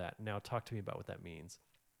glad to hear that. Now talk to me about what that means.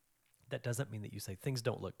 That doesn't mean that you say things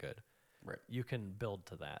don't look good. Right. You can build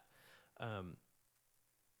to that. And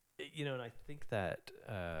I think that,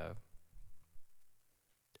 I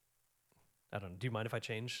don't know, do you mind if I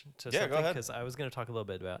change to something? Go ahead. Because I was going to talk a little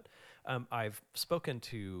bit about, I've spoken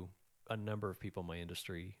to a number of people in my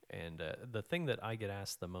industry, and the thing that I get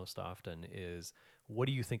asked the most often is, what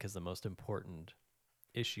do you think is the most important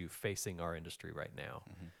issue facing our industry right now?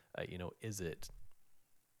 Is it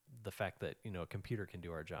the fact that a computer can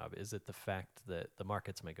do our job? Is it the fact that the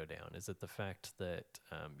markets may go down? Is it the fact that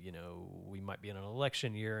we might be in an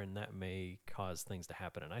election year and that may cause things to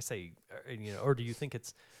happen? And I say, or do you think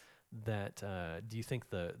it's that? Do you think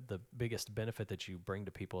the biggest benefit that you bring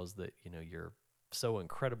to people is that you're so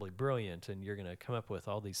incredibly brilliant and you're going to come up with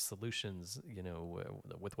all these solutions,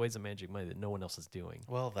 with ways of managing money that no one else is doing?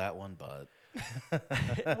 Well, that one, but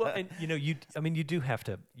well, and you do have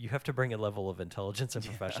to bring a level of intelligence and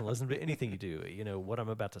professionalism to anything you do. What I'm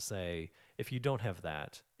about to say, if you don't have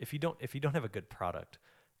that, if you don't have a good product,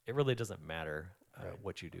 it really doesn't matter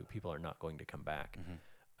what you do. People are not going to come back.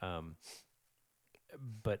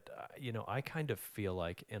 But I kind of feel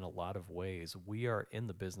like in a lot of ways we are in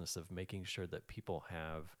the business of making sure that people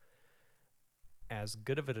have as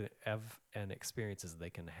good of an experience as they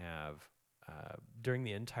can have during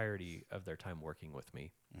the entirety of their time working with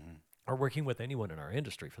me, or working with anyone in our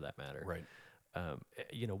industry for that matter. right.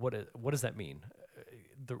 What does that mean?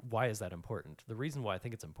 Why is that important? The reason why I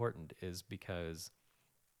think it's important is because,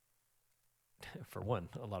 for one,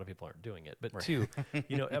 a lot of people aren't doing it, but two,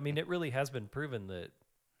 it really has been proven that,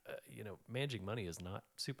 managing money is not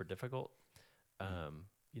super difficult.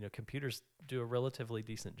 Computers do a relatively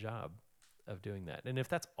decent job of doing that. And if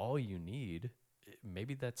that's all you need,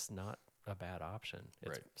 maybe that's not a bad option.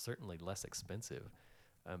 It's certainly less expensive.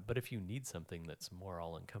 But if you need something that's more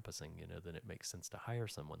all-encompassing, then it makes sense to hire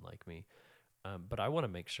someone like me. But I want to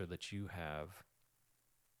make sure that you have,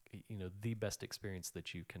 the best experience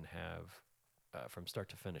that you can have from start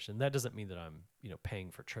to finish. And that doesn't mean that I'm,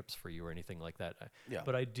 paying for trips for you or anything like that.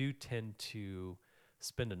 But I do tend to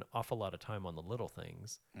spend an awful lot of time on the little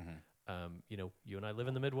things. You and I live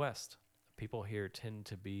in the Midwest. People here tend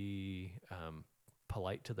to be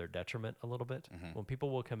polite to their detriment a little bit. When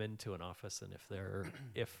people will come into an office, and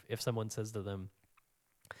if someone says to them,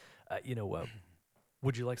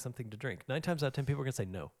 would you like something to drink? 9 times out of 10 people are going to say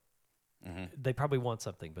no. They probably want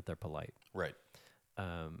something, but they're polite. Right.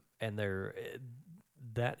 And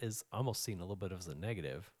that is almost seen a little bit as a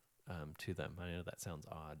negative to them. I know that sounds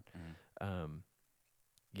odd.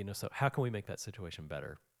 So how can we make that situation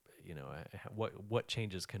better? What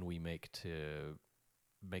changes can we make to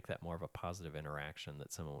make that more of a positive interaction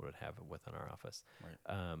that someone would have within our office? Right.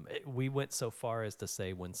 We went so far as to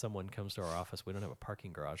say, when someone comes to our office, we don't have a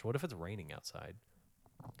parking garage. What if it's raining outside?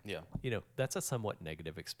 Yeah. That's a somewhat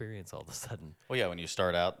negative experience all of a sudden. Well, yeah, when you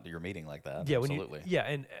start out your meeting like that, Yeah, absolutely.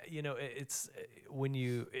 and it's when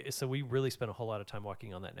you. So we really spent a whole lot of time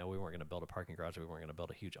walking on that. Now we weren't going to build a parking garage, we weren't going to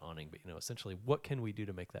build a huge awning, but essentially, what can we do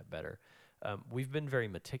to make that better? We've been very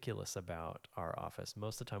meticulous about our office.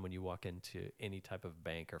 Most of the time, when you walk into any type of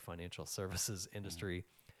bank or financial services industry,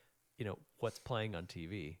 what's playing on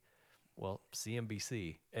TV? Well,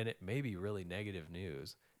 CNBC, and it may be really negative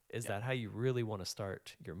news. Is that how you really want to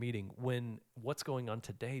start your meeting when what's going on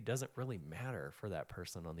today doesn't really matter for that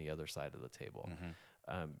person on the other side of the table?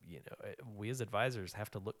 We as advisors have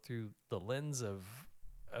to look through the lens of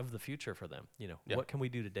the future for them. What can we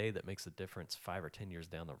do today that makes a difference 5 or 10 years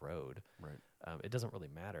down the road? Right. It doesn't really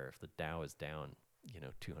matter if the Dow is down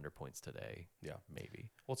 200 points today. Yeah.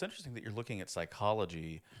 Maybe. Well, it's interesting that you're looking at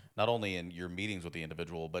psychology, not only in your meetings with the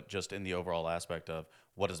individual, but just in the overall aspect of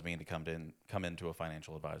what does it mean to come into a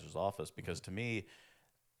financial advisor's office. Because to me,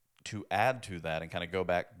 to add to that and kind of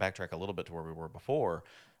backtrack a little bit to where we were before,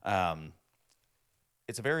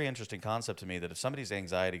 it's a very interesting concept to me that if somebody's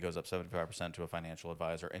anxiety goes up 75% to a financial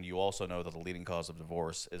advisor, and you also know that the leading cause of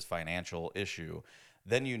divorce is financial issue,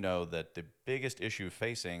 then you know that the biggest issue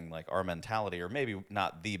facing like our mentality, or maybe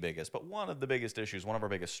not the biggest, but one of the biggest issues, one of our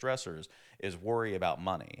biggest stressors is worry about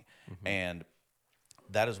money. And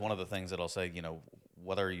that is one of the things that I'll say,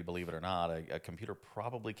 whether you believe it or not, a computer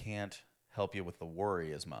probably can't help you with the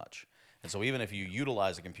worry as much. And so even if you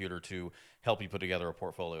utilize a computer to help you put together a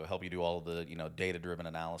portfolio, help you do all of the, data-driven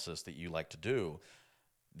analysis that you like to do,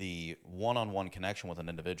 the one-on-one connection with an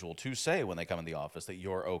individual to say when they come in the office that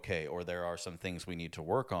you're okay, or there are some things we need to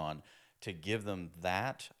work on, to give them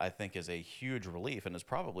that, I think is a huge relief, and is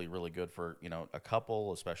probably really good for, a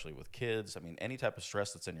couple, especially with kids. I mean, any type of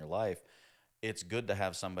stress that's in your life, it's good to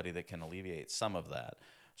have somebody that can alleviate some of that.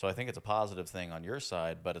 So I think it's a positive thing on your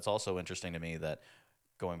side, but it's also interesting to me that,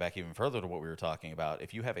 going back even further to what we were talking about,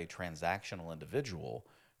 if you have a transactional individual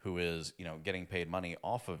who is, getting paid money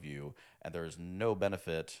off of you, and there's no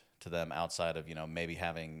benefit to them outside of, maybe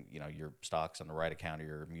having, your stocks in the right account or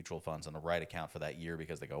your mutual funds in the right account for that year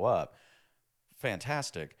because they go up,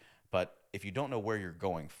 fantastic. But if you don't know where you're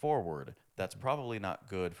going forward, that's probably not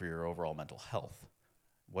good for your overall mental health.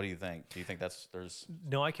 What do you think? Do you think there's?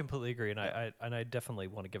 No, I completely agree, and I definitely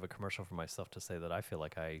want to give a commercial for myself to say that I feel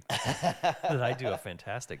like that I do a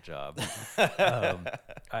fantastic job.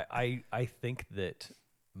 I think that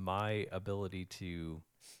my ability to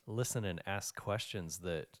listen and ask questions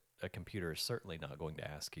that a computer is certainly not going to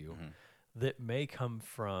ask you, that may come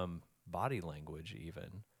from body language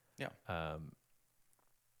even. Yeah.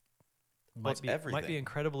 Might be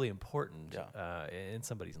incredibly important in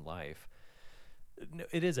somebody's life. No,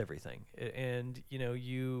 it is everything, and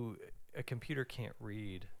a computer can't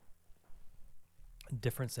read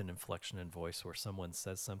difference in inflection and voice where someone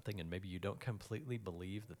says something and maybe you don't completely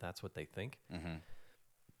believe that that's what they think.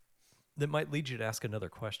 That might lead you to ask another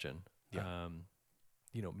question.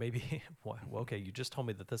 Maybe okay, you just told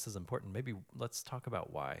me that this is important, maybe let's talk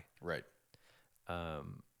about why. Right.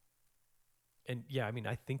 And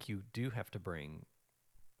I think you do have to bring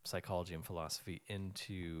psychology and philosophy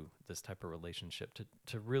into this type of relationship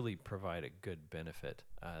to really provide a good benefit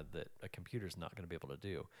that a computer's not going to be able to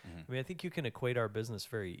do. I think you can equate our business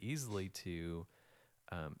very easily to,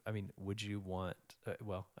 would you want,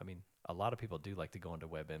 a lot of people do like to go into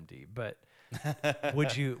WebMD, but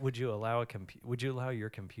would you allow your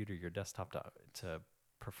computer, your desktop to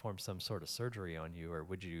perform some sort of surgery on you, or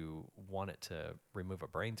would you want it to remove a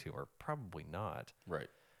brain tumor? Probably not. Right.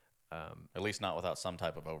 At least not without some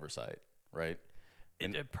type of oversight, right?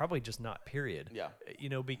 Probably just not. Period. Yeah.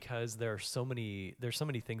 Because there's so many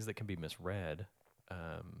things that can be misread.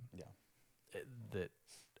 That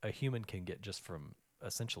a human can get just from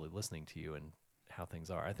essentially listening to you and how things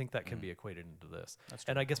are. I think that can be equated into this. That's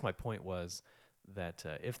true. And I guess my point was that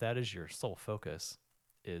if that is your sole focus,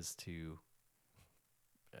 is to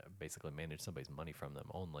basically manage somebody's money from them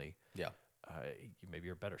only. Yeah. Maybe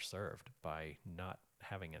you're better served by not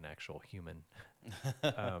having an actual human.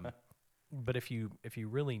 But if you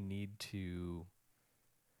really need to,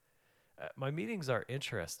 my meetings are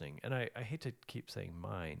interesting, and I hate to keep saying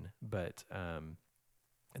mine, but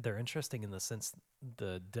they're interesting in the sense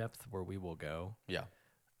the depth where we will go. Yeah.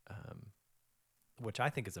 Which I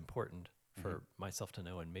think is important for myself to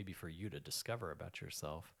know, and maybe for you to discover about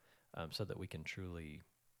yourself, so that we can truly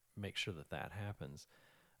make sure that happens.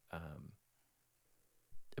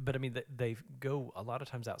 But they go a lot of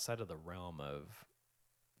times outside of the realm of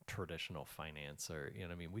traditional finance, or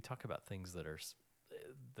we talk about things that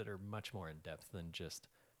are much more in depth than just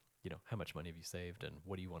how much money have you saved and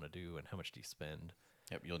what do you want to do and how much do you spend.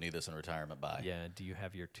 Yep, you'll need this in retirement by. Yeah, do you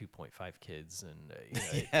have your 2.5 kids? And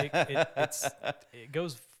it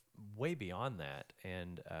goes way beyond that.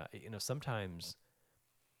 And sometimes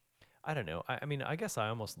I don't know. I mean, I guess I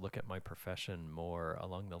almost look at my profession more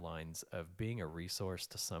along the lines of being a resource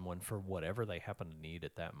to someone for whatever they happen to need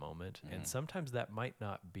at that moment. And sometimes that might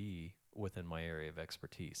not be within my area of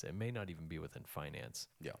expertise. It may not even be within finance.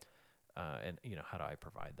 Yeah. And how do I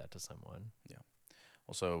provide that to someone? Yeah.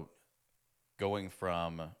 Well, so going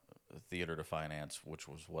from theater to finance, which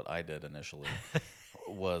was what I did initially,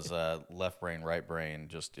 was left brain, right brain,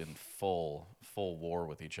 just in full war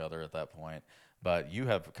with each other at that point. But you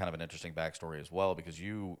have kind of an interesting backstory as well, because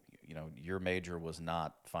your major was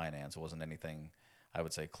not finance. It wasn't anything, I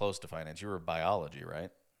would say, close to finance. You were biology, right?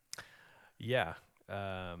 Yeah.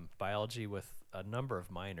 Biology with a number of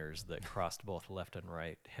minors that crossed both left and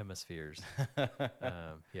right hemispheres.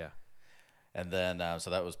 Yeah. And then, so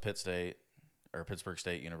that was Pittsburgh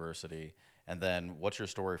State University. And then what's your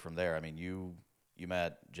story from there? I mean, you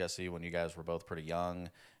met Jesse when you guys were both pretty young.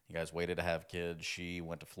 You guys waited to have kids. She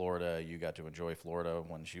went to Florida. You got to enjoy Florida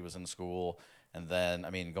when she was in school. And then, I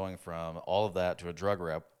mean, going from all of that to a drug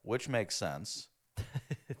rep, which makes sense.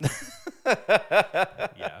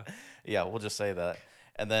 Yeah. Yeah, we'll just say that.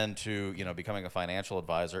 And then to, becoming a financial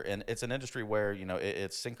advisor. And it's an industry where,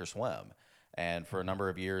 it's sink or swim. And for a number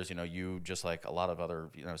of years, you, just like a lot of other,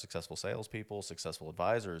 successful salespeople, successful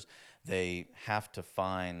advisors, they have to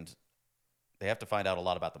find out a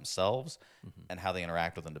lot about themselves and how they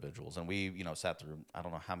interact with individuals. And we, sat through, I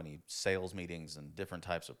don't know how many sales meetings and different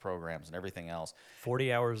types of programs and everything else.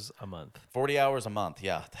 40 hours a month. 40 hours a month.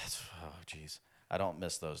 Yeah. Geez. I don't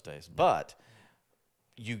miss those days. But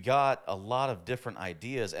you got a lot of different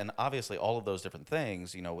ideas, and obviously all of those different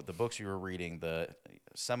things, the books you were reading, the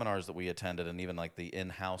seminars that we attended, and even like the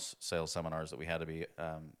in-house sales seminars that we had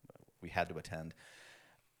to attend,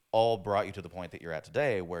 all brought you to the point that you're at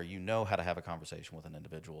today, where you know how to have a conversation with an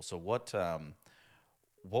individual. So what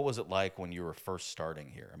was it like when you were first starting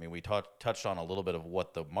here? I mean, we touched on a little bit of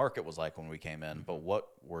what the market was like when we came in, but what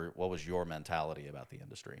was your mentality about the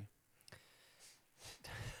industry?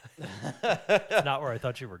 It's not where I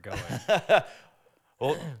thought you were going.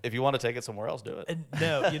 Well, if you want to take it somewhere else, do it.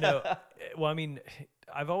 No, well, I mean,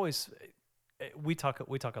 we talk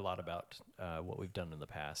a lot about what we've done in the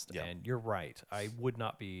past, Yeah. and you're right. I would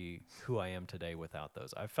not be who I am today without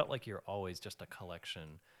those. I felt like you're always just a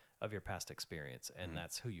collection of your past experience, and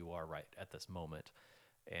that's who you are right at this moment.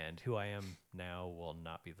 And who I am now will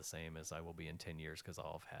not be the same as I will be in 10 years, because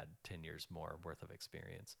I'll have had 10 years more worth of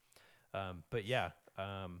experience. But yeah,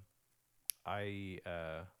 I'm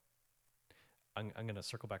going to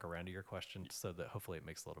circle back around to your question so that hopefully it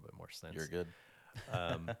makes a little bit more sense. You're good.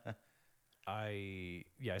 I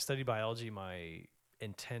studied biology. My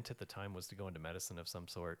intent at the time was to go into medicine of some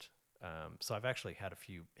sort. So I've actually had a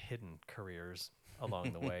few hidden careers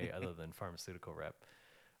along the way other than pharmaceutical rep.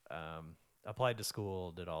 Applied to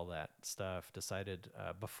school, did all that stuff, decided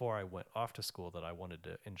before I went off to school that I wanted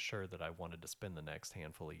to ensure that I wanted to spend the next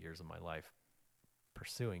handful of years of my life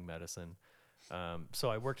pursuing medicine. So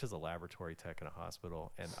I worked as a laboratory tech in a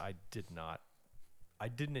hospital, and I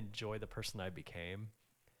didn't enjoy the person I became.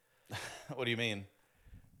 What do you mean?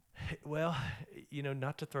 Well,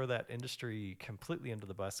 not to throw that industry completely under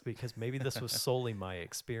the bus, because maybe this was solely my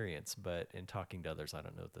experience, but in talking to others, I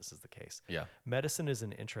don't know if this is the case. Yeah. Medicine is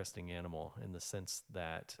an interesting animal in the sense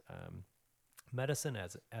that medicine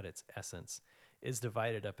at its essence is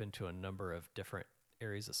divided up into a number of different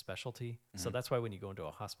areas of specialty. So that's why when you go into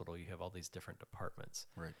a hospital, you have all these different departments.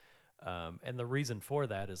 Right. And the reason for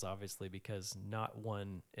that is obviously because not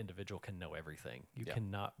one individual can know everything. You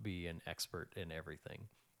cannot be an expert in everything.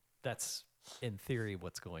 That's, in theory,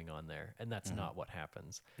 what's going on there. And that's not what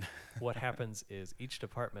happens. What happens is each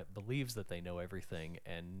department believes that they know everything,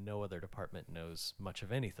 and no other department knows much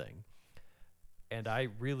of anything. And I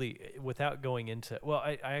really, without going into,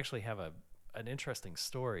 I actually have an interesting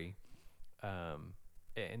story, and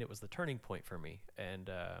it was the turning point for me.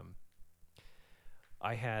 And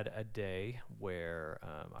I had a day where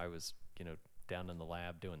I was, down in the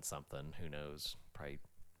lab doing something, who knows, probably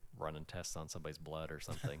running tests on somebody's blood or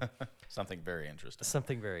something. Something very interesting.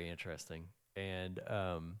 Something very interesting. And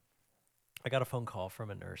I got a phone call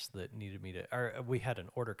from a nurse that needed me to, or we had an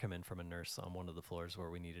order come in from a nurse on one of the floors where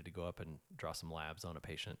we needed to go up and draw some labs on a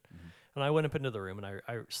patient. And I went up into the room, and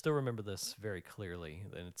I still remember this very clearly,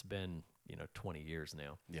 and it's been, 20 years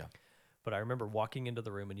now. Yeah. But I remember walking into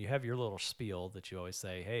the room, and you have your little spiel that you always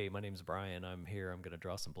say, hey, my name's Brian, I'm here, I'm going to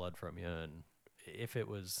draw some blood from you. And if it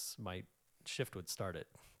was, my shift would start at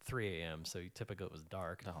 3 a.m., so typically it was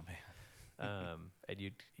dark. Oh, And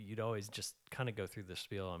you'd always just kind of go through the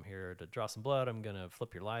spiel. I'm here to draw some blood. I'm gonna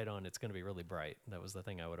flip your light on. It's gonna be really bright. That was the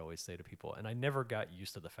thing I would always say to people. And I never got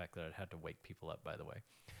used to the fact that I had to wake people up. By the way,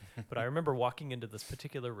 but I remember walking into this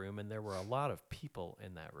particular room, and there were a lot of people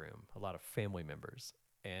in that room, a lot of family members.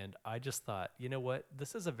 And I just thought, you know what?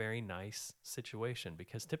 This is a very nice situation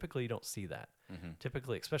because typically you don't see that.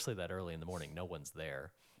 Typically, especially that early in the morning, no one's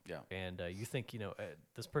there. Yeah. And you think,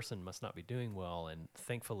 this person must not be doing well. And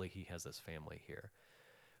thankfully, he has his family here.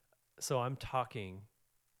 So I'm talking,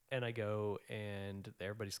 and I go, and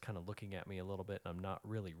everybody's kind of looking at me a little bit, and I'm not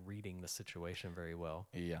really reading the situation very well.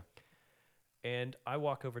 Yeah. And I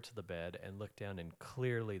walk over to the bed and look down, and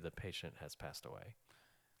clearly the patient has passed away.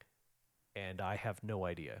 And I have no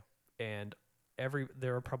idea. And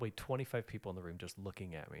there are probably 25 people in the room just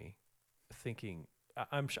looking at me, thinking,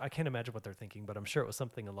 I can't imagine what they're thinking, but I'm sure it was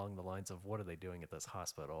something along the lines of, what are they doing at this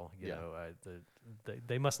hospital? You know,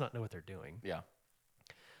 they must not know what they're doing. Yeah.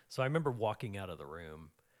 So I remember walking out of the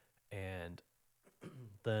room, and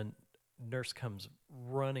the nurse comes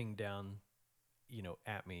running down,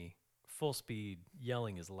 at me, full speed,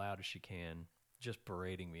 yelling as loud as she can, just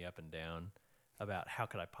berating me up and down about how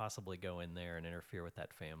could I possibly go in there and interfere with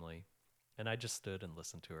that family. And I just stood and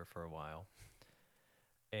listened to her for a while.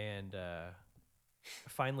 And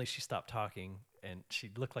finally she stopped talking, and she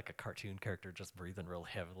looked like a cartoon character, just breathing real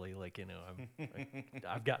heavily, like,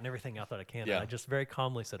 I've gotten everything out that I can. Yeah. And I just very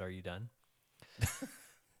calmly said, "Are you done?"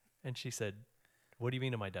 And she said, "What do you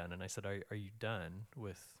mean, am I done?" And I said, Are you done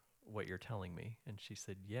with what you're telling me?" And she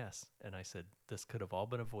said, "Yes." And I said, "This could have all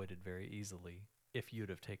been avoided very easily if you'd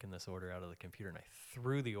have taken this order out of the computer." And I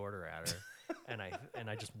threw the order at her, and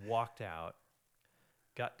I just walked out,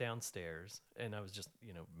 got downstairs, and I was just,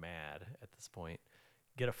 mad at this point.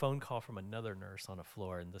 Get a phone call from another nurse on a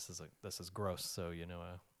floor, and this is gross. So,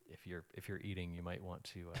 if you're eating, you might want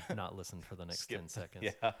to not listen for the next 10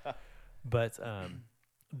 seconds. Yeah. But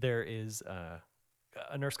there is a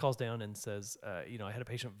nurse calls down and says, I had a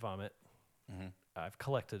patient vomit. I've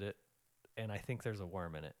collected it, and I think there's a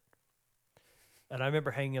worm in it. And I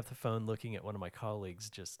remember hanging up the phone, looking at one of my colleagues,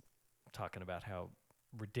 just talking about how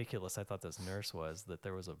ridiculous I thought this nurse was, that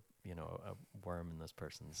there was a worm in this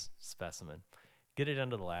person's specimen. Get it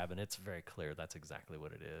into the lab, and it's very clear that's exactly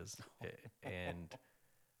what it is. And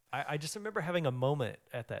I just remember having a moment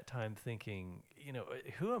at that time thinking,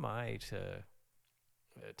 who am I to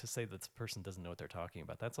say that this person doesn't know what they're talking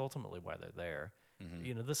about? That's ultimately why they're there.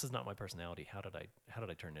 This is not my personality. How did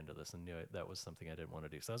I turn into this? And knew that was something I didn't want to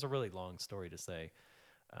do. So that was a really long story to say.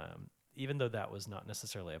 Even though that was not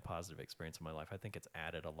necessarily a positive experience in my life, I think it's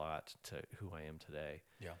added a lot to who I am today.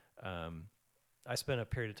 Yeah. I spent a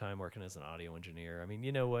period of time working as an audio engineer. I mean,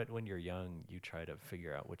 you know what? When you're young, you try to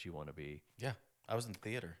figure out what you want to be. Yeah. I was in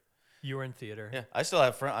theater. You were in theater? Yeah. I still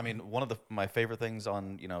have friends. I mean, one of my favorite things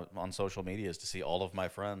on social media is to see all of my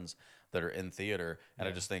friends that are in theater. And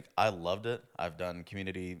I just think I loved it. I've done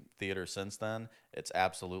community theater since then. It's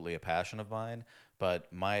absolutely a passion of mine. But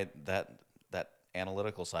that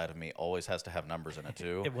analytical side of me always has to have numbers in it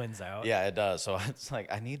too. It wins out. Yeah, it does. So it's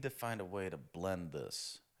like, I need to find a way to blend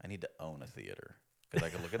this. I need to own a theater because I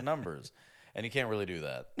can look at numbers, and you can't really do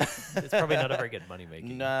that. It's probably not a very good money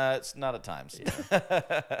making. Nah, it's not at times.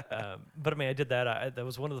 Yeah. But I mean, I did that. That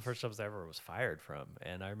was one of the first jobs I ever was fired from.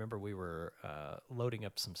 And I remember we were loading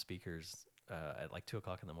up some speakers at like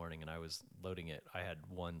 2:00 in the morning, and I was loading it. I had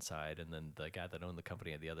one side, and then the guy that owned the company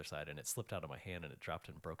had the other side, and it slipped out of my hand, and it dropped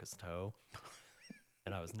and broke his toe.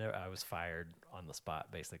 And I was fired on the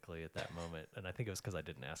spot basically at that moment. And I think it was because I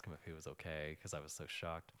didn't ask him if he was okay, because I was so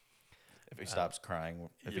shocked. If he stops crying,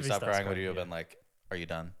 if he stops would crying, you have been like, "Are you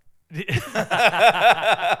done?" Touche.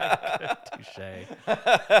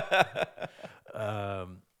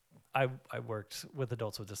 I worked with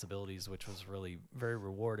adults with disabilities, which was really very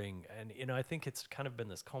rewarding. And, I think it's kind of been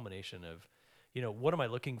this culmination of, what am I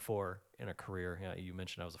looking for in a career? You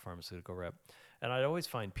mentioned I was a pharmaceutical rep. And I'd always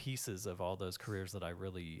find pieces of all those careers that I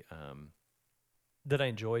really, that I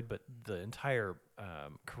enjoyed, but the entire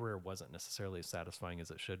career wasn't necessarily as satisfying as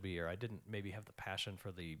it should be, or I didn't maybe have the passion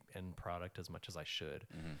for the end product as much as I should.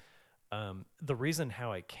 The reason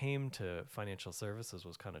how I came to financial services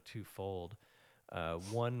was kind of twofold.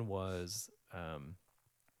 One was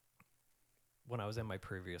when I was in my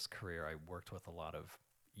previous career, I worked with a lot of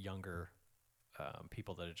younger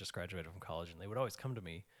people that had just graduated from college, and they would always come to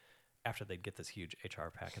me after they'd get this huge HR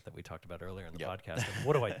packet that we talked about earlier in the podcast. And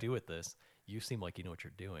what do I do with this? You seem like you know what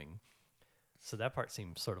you're doing. So that part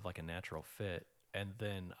seemed sort of like a natural fit. And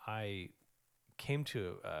then I came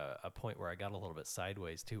to a point where I got a little bit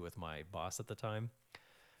sideways too with my boss at the time.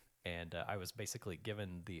 And I was basically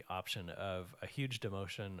given the option of a huge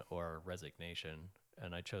demotion or resignation,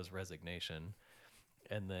 and I chose resignation.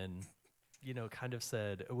 And then, kind of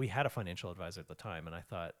said, we had a financial advisor at the time, and I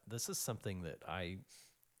thought, this is something that I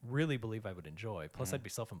really believe I would enjoy. Plus, I'd be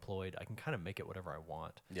self-employed. I can kind of make it whatever I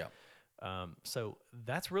want. Yeah. So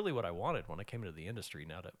that's really what I wanted when I came into the industry.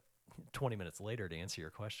 Now, 20 minutes later, to answer your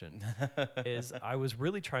question, is I was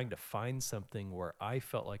really trying to find something where I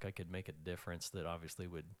felt like I could make a difference that obviously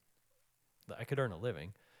I could earn a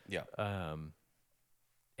living. Yeah.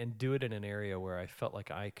 And do it in an area where I felt like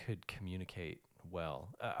I could communicate well.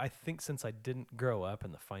 I think since I didn't grow up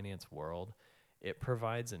in the finance world, it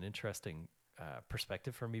provides an interesting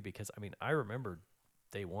perspective for me because, I remember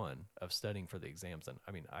day one of studying for the exams. And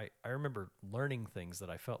I remember learning things that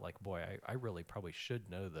I felt like, boy, I really probably should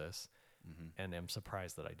know this. And I'm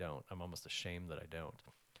surprised that I don't. I'm almost ashamed that I don't.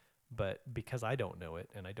 But because I don't know it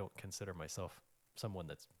and I don't consider myself someone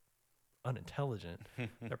that's unintelligent,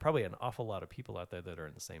 there are probably an awful lot of people out there that are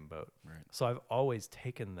in the same boat. Right. So I've always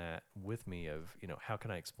taken that with me of, how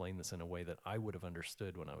can I explain this in a way that I would have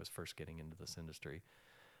understood when I was first getting into this industry?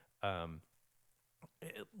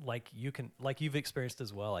 Like you've experienced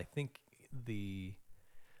as well. I think the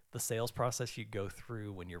sales process you go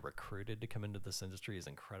through when you're recruited to come into this industry is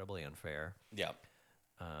incredibly unfair. Yeah.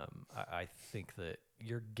 I think that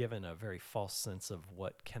you're given a very false sense of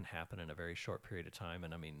what can happen in a very short period of time.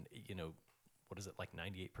 And what is it, like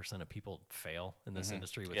 98% of people fail in this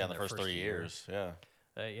industry within the their first 3 years. Yeah.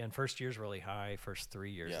 And first year's really high. First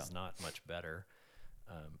 3 years is not much better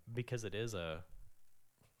because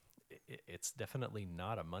it's definitely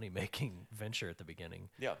not a money-making venture at the beginning.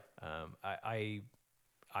 Yeah.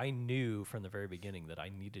 I knew from the very beginning that I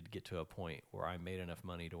needed to get to a point where I made enough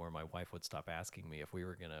money to where my wife would stop asking me if we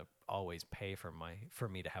were going to always pay for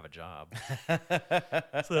me to have a job. So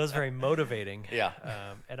that was very motivating. Yeah.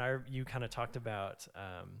 And you kind of talked about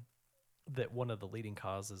that one of the leading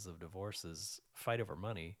causes of divorce is fight over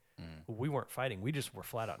money. We weren't fighting. We just were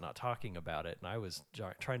flat out not talking about it. And I was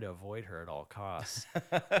trying to avoid her at all costs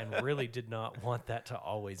and really did not want that to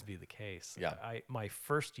always be the case. Yeah. My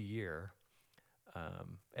first year,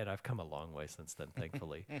 and I've come a long way since then,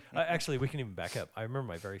 thankfully. Actually, we can even back up. I remember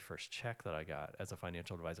my very first check that I got as a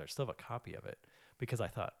financial advisor. I still have a copy of it because I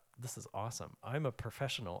thought, this is awesome. I'm a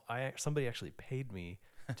professional. Somebody actually paid me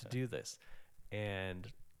to do this. And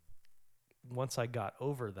once I got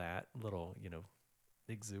over that little,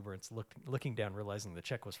 exuberance, looking down, realizing the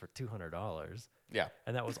check was for $200. Yeah.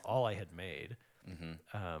 And that was all I had made.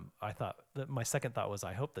 I thought that my second thought was,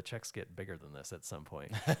 I hope the checks get bigger than this at some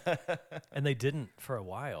point. And they didn't for a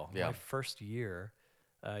while. Yeah. My first year,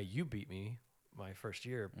 you beat me my first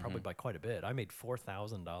year probably by quite a bit. I made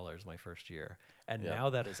 $4,000 my first year. And now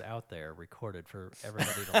that is out there recorded for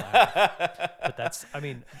everybody to laugh. But that's,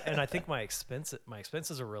 and I think my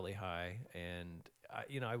expenses are really high. And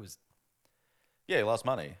I was Yeah, you lost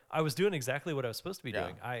money. I was doing exactly what I was supposed to be Yeah.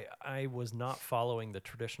 doing. I was not following the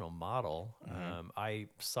traditional model. I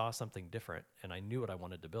saw something different, and I knew what I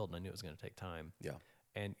wanted to build, and I knew it was going to take time. Yeah.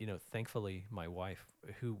 And, thankfully, my wife,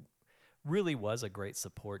 who really was a great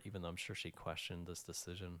support, even though I'm sure she questioned this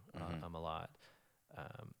decision a lot,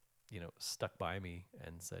 stuck by me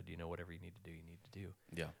and said, whatever you need to do, you need to do.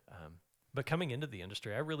 Yeah. But coming into the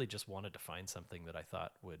industry, I really just wanted to find something that I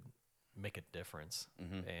thought would make a difference.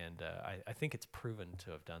 And I think it's proven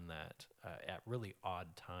to have done that at really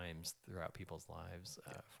odd times throughout people's lives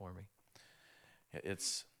for me.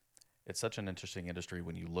 It's such an interesting industry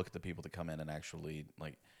when you look at the people that come in and actually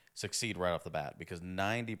succeed right off the bat, because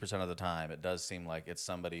 90% of the time it does seem like it's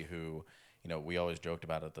somebody who, we always joked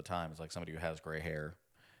about it at the time. It's like somebody who has gray hair,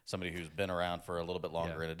 somebody who's been around for a little bit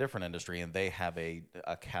longer in a different industry, and they have a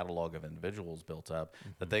catalog of individuals built up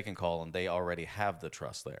that they can call, and they already have the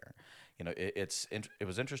trust there. It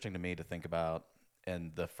was interesting to me to think about,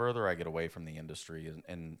 and the further I get away from the industry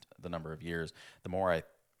and the number of years, the more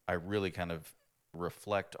I really kind of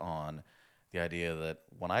reflect on the idea that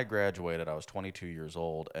when I graduated, I was 22 years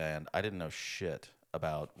old, and I didn't know shit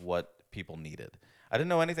about what people needed. I didn't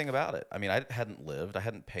know anything about it. I hadn't lived. I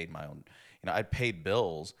hadn't paid my own, I'd paid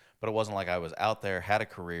bills, but it wasn't like I was out there, had a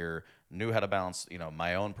career, knew how to balance,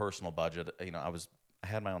 my own personal budget. I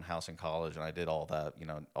had my own house in college, and I did all that,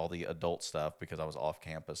 all the adult stuff because I was off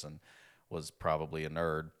campus and was probably a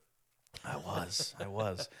nerd. I was.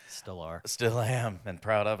 Still are. Still am, and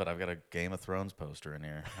proud of it. I've got a Game of Thrones poster in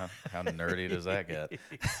here. How nerdy does that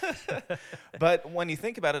get? But when you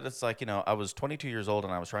think about it, it's like, I was 22 years old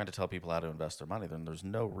and I was trying to tell people how to invest their money. Then there's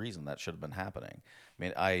no reason that should have been happening. I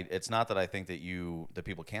mean, it's not that I think that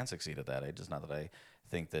people can succeed at that age. It's not that I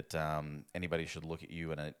think that anybody should look at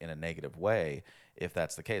you in a negative way if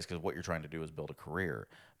that's the case, because what you're trying to do is build a career.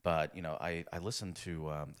 But I listened to.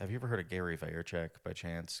 Have you ever heard of Gary Vaynerchuk by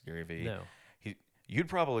chance? Gary V. No. You'd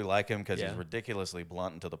probably like him because he's ridiculously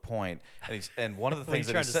blunt and to the point. And one of the things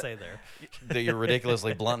what are you trying to say there? That you're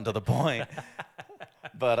ridiculously blunt and to the point.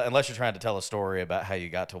 But unless you're trying to tell a story about how you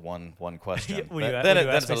got to one question,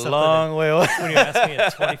 that's a long way away. When you ask me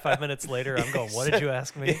it 25 minutes later, I'm going, what did you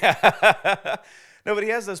ask me? Yeah. No, but he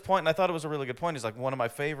has this point, and I thought it was a really good point. He's like, one of my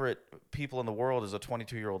favorite people in the world is a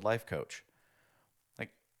 22-year-old life coach.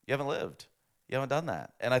 Like, you haven't lived. You haven't done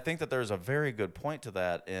that. And I think that there's a very good point to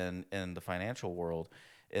that in the financial world,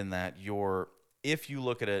 in that if you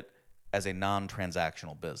look at it as a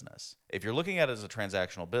non-transactional business. If you're looking at it as a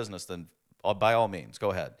transactional business, then by all means,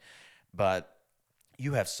 go ahead. But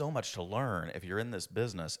you have so much to learn if you're in this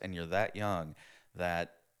business and you're that young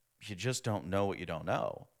that you just don't know what you don't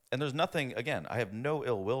know. And there's nothing, again, I have no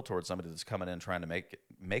ill will towards somebody that's coming in trying to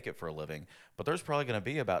make it for a living, but there's probably going to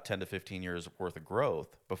be about 10 to 15 years worth of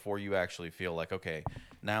growth before you actually feel like, okay,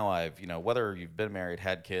 now I've, whether you've been married,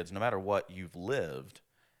 had kids, no matter what, you've lived,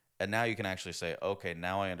 and now you can actually say, okay,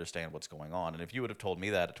 now I understand what's going on. And if you would have told me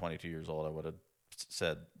that at 22 years old, I would have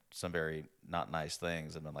said some very not nice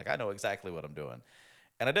things and been like, I know exactly what I'm doing.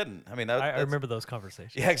 And I didn't. I mean, I remember those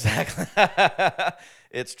conversations. Yeah, exactly.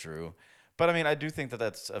 It's true. But I mean, I do think that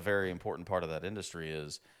that's a very important part of that industry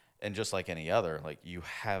and just like any other, like you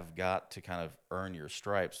have got to kind of earn your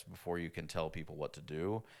stripes before you can tell people what to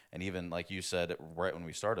do. And even like you said right when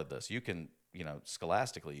we started this, you can,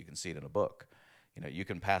 scholastically, you can see it in a book. You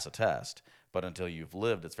can pass a test, but until you've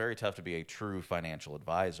lived, it's very tough to be a true financial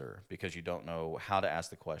advisor because you don't know how to ask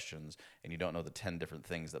the questions and you don't know the 10 different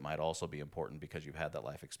things that might also be important because you've had that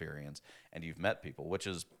life experience and you've met people, which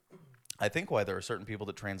is, I think, why there are certain people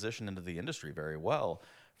that transition into the industry very well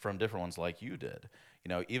from different ones like you did.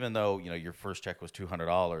 Even though, your first check was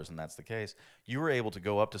 $200 and that's the case, you were able to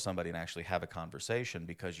go up to somebody and actually have a conversation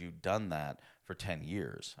because you've done that for 10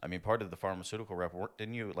 years. I mean, part of the pharmaceutical rep work,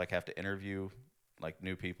 didn't you have to interview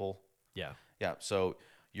new people? Yeah. Yeah. So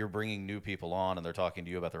you're bringing new people on and they're talking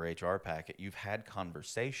to you about their HR packet. You've had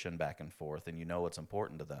conversation back and forth and you know what's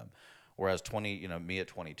important to them. Whereas me at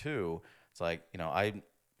 22, it's like, I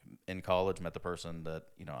in college met the person that,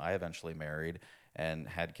 I eventually married and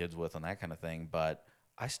had kids with and that kind of thing, but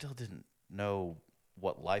I still didn't know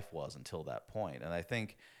what life was until that point. And I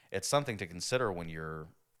think it's something to consider when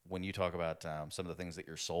you talk about some of the things that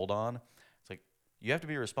you're sold on. It's like, you have to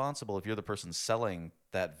be responsible if you're the person selling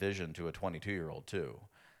that vision to a 22-year-old too.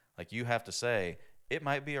 Like, you have to say, it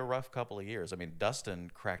might be a rough couple of years. I mean,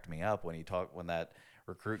 Dustin cracked me up when that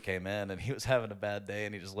recruit came in and he was having a bad day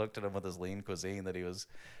and he just looked at him with his lean cuisine that he was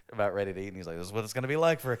about ready to eat and he's like, this is what it's going to be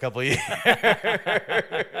like for a couple of years.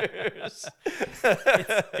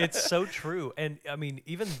 It's so true. And I mean,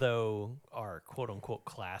 even though our quote unquote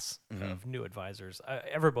class of new advisors,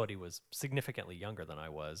 everybody was significantly younger than I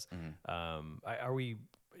was. Are we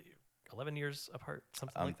 11 years apart,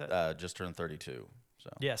 something like that? Just turned 32. So.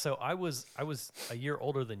 Yeah, so I was a year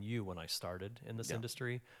older than you when I started in this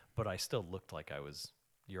industry, but I still looked like I was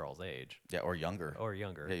your all's age. Yeah, or younger.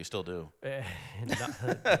 Yeah, you still do.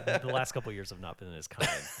 The last couple of years have not been as kind.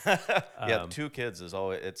 Yeah, 2 kids is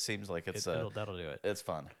always. It seems like that'll do it. It's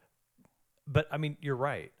fun. But I mean, you're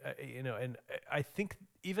right. And I think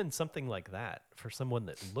even something like that for someone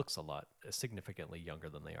that looks a lot significantly younger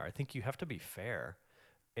than they are, I think you have to be fair.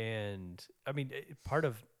 And I mean, part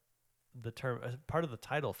of the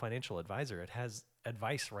title financial advisor, it has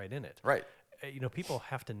advice right in it. Right. People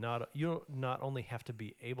have to not only have to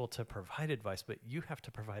be able to provide advice, but you have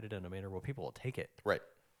to provide it in a manner where people will take it. Right.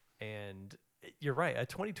 And you're right. A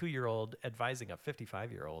 22-year-old advising a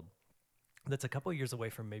 55-year-old that's a couple of years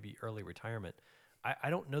away from maybe early retirement.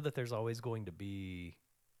 I don't know that there's always going to be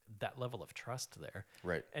that level of trust there.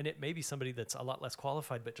 Right. And it may be somebody that's a lot less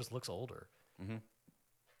qualified, but just looks older. Mm-hmm.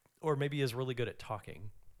 Or maybe is really good at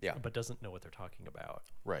talking. Yeah. But doesn't know what they're talking about.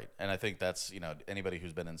 Right. And I think that's, anybody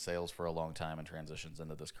who's been in sales for a long time and transitions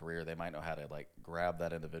into this career, they might know how to grab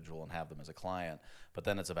that individual and have them as a client. But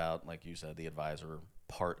then it's about, like you said, the advisor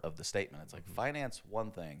part of the statement. It's like finance, one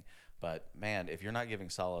thing. But man, if you're not giving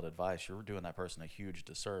solid advice, you're doing that person a huge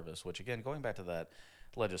disservice, which again, going back to that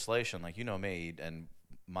legislation, me and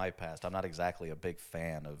my past, I'm not exactly a big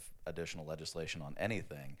fan of additional legislation on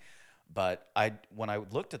anything. But when I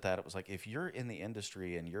looked at that, it was like, if you're in the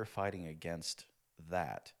industry and you're fighting against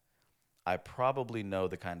that, I probably know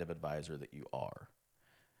the kind of advisor that you are.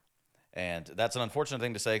 And that's an unfortunate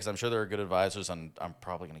thing to say, because I'm sure there are good advisors, and I'm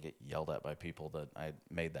probably going to get yelled at by people that I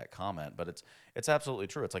made that comment. But it's absolutely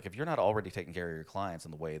true. It's like, if you're not already taking care of your clients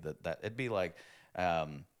in the way that it'd be like,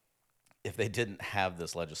 if they didn't have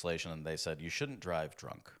this legislation and they said you shouldn't drive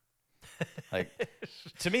drunk. Like,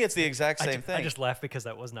 to me, it's the exact same thing. I just laughed because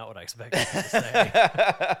that was not what I expected you to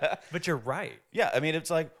say. But you're right. Yeah, I mean, it's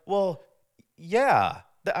like, well, yeah,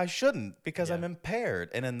 I shouldn't, because I'm impaired.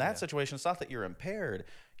 And in that situation, it's not that you're impaired.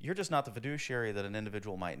 You're just not the fiduciary that an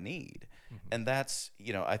individual might need. And that's,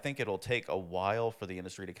 I think it'll take a while for the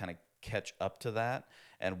industry to kind of catch up to that.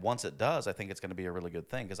 And once it does, I think it's going to be a really good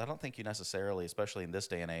thing, because I don't think you necessarily, especially in this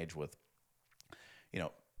day and age with,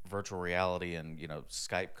 virtual reality and,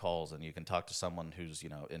 Skype calls, and you can talk to someone who's,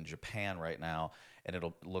 in Japan right now, and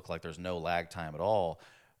it'll look like there's no lag time at all.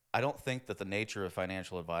 I don't think that the nature of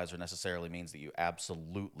financial advisor necessarily means that you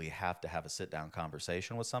absolutely have to have a sit-down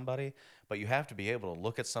conversation with somebody, but you have to be able to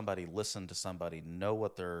look at somebody, listen to somebody, know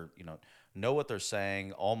what they're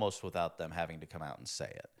saying, almost without them having to come out and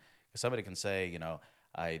say it. Because somebody can say,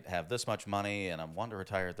 I have this much money and I'm wanting to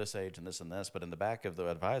retire at this age and this, but in the back of the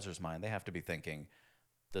advisor's mind, they have to be thinking,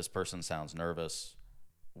 this person sounds nervous.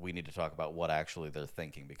 We need to talk about what actually they're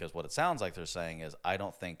thinking, because what it sounds like they're saying is, I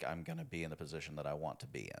don't think I'm going to be in the position that I want to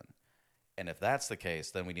be in. And if that's the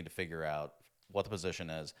case, then we need to figure out what the position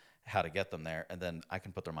is, how to get them there, and then I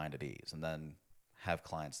can put their mind at ease, and then have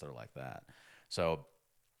clients that are like that. So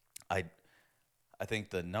I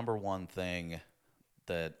think the number one thing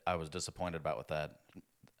that I was disappointed about with that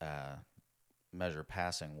measure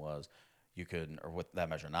passing was with that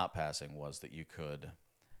measure not passing, was that you could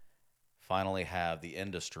finally have the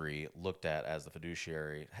industry looked at as the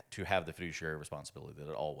fiduciary, to have the fiduciary responsibility that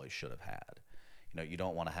it always should have had. You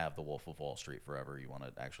don't want to have the Wolf of Wall Street forever. You want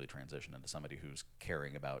to actually transition into somebody who's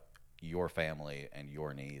caring about your family and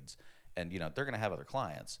your needs. And, they're going to have other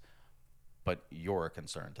clients, but you're a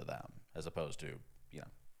concern to them, as opposed to,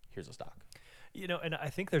 here's a stock. And I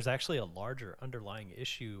think there's actually a larger underlying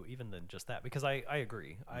issue even than just that, because I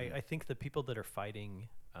agree. Mm-hmm. I think the people that are fighting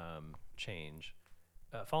change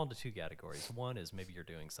fall into two categories. One is, maybe you're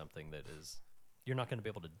doing something that you're not going to be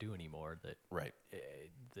able to do anymore, that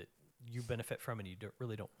that you benefit from, and you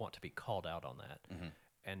really don't want to be called out on that. Mm-hmm.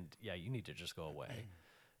 And you need to just go away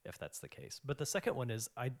if that's the case. But the second one is,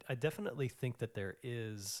 I definitely think that there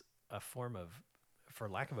is a form of, for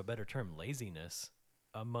lack of a better term, laziness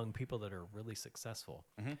among people that are really successful.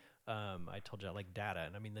 Mm-hmm. I told you I like data,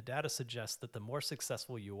 and I mean, the data suggests that the more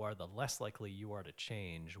successful you are, the less likely you are to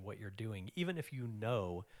change what you're doing, even if you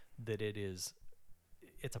know that it's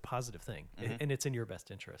a positive thing, mm-hmm. and it's in your best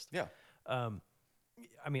interest. Yeah.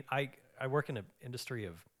 I mean, I work in an industry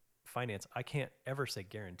of finance. I can't ever say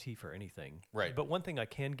guarantee for anything. Right. But one thing I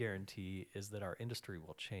can guarantee is that our industry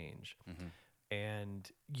will change. Mm-hmm. And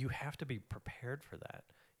you have to be prepared for that.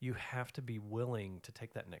 You have to be willing to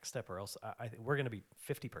take that next step, or else we're going to be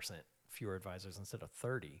 50% fewer advisors instead of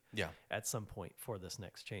 30 at some point for this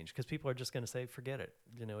next change, because people are just going to say, forget it.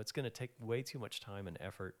 It's going to take way too much time and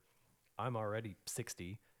effort. I'm already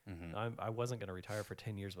 60. Mm-hmm. I wasn't going to retire for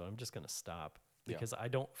 10 years, but I'm just going to stop because I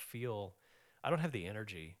don't have the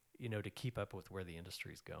energy, to keep up with where the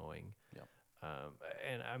industry's going. Yeah.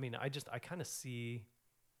 And I mean, I kind of see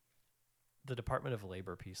the Department of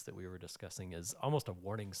Labor piece that we were discussing is almost a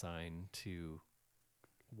warning sign to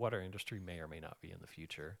what our industry may or may not be in the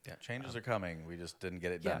future. Yeah, changes are coming. We just didn't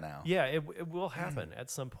get it done now. Yeah, it will happen at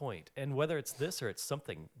some point. And whether it's this or it's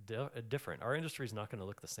something different, our industry is not going to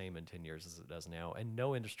look the same in 10 years as it does now, and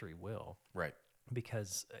no industry will. Right.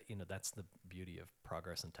 Because, that's the beauty of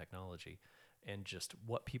progress and technology and just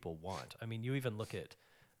what people want. I mean, you even look at,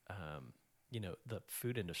 the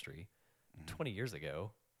food industry 20 years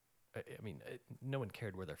ago. I mean, no one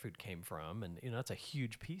cared where their food came from, and that's a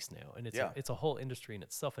huge piece now, and it's a whole industry in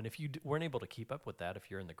itself. And if you weren't able to keep up with that, if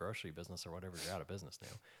you're in the grocery business or whatever, you're out of business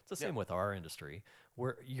now. It's the same with our industry,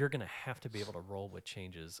 where you're going to have to be able to roll with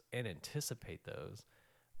changes and anticipate those,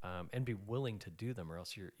 and be willing to do them, or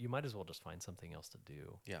else you might as well just find something else to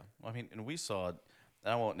do. Yeah, I mean, and we saw it.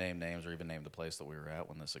 And I won't name names or even name the place that we were at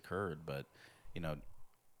when this occurred, but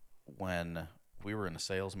when we were in a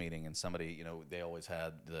sales meeting and somebody, they always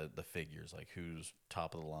had the figures, like who's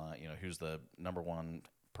top of the line, who's the number one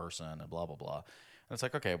person and blah, blah, blah. And it's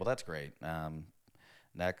like, okay, well, that's great.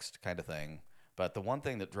 Next kind of thing. But the one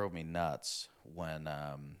thing that drove me nuts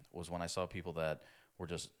was when I saw people that were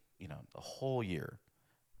just, the whole year,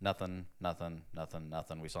 nothing.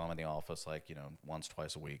 We saw them in the office once,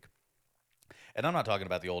 twice a week. And I'm not talking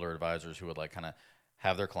about the older advisors who would like kind of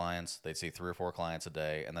have their clients, they'd see 3 or 4 clients a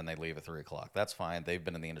day, and then they leave at 3 o'clock. That's fine. They've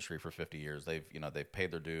been in the industry for 50 years. They've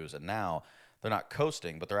paid their dues, and now they're not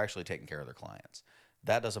coasting, but they're actually taking care of their clients.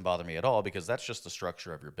 That doesn't bother me at all because that's just the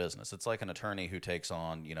structure of your business. It's like an attorney who takes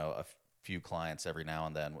on, a few clients every now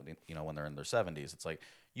and then, when they're in their 70s. It's like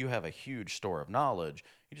you have a huge store of knowledge.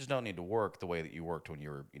 You just don't need to work the way that you worked when you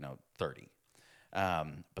were, 30.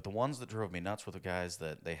 But the ones that drove me nuts were the guys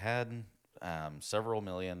that they had several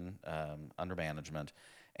million under management,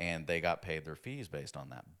 and they got paid their fees based on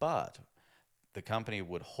that. But the company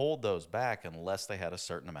would hold those back unless they had a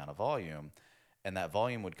certain amount of volume, and that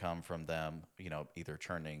volume would come from them, either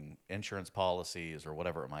churning insurance policies or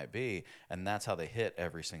whatever it might be, and that's how they hit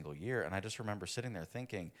every single year. And I just remember sitting there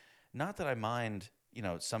thinking, not that I mind,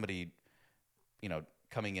 somebody,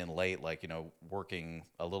 coming in late, like, working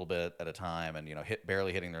a little bit at a time and,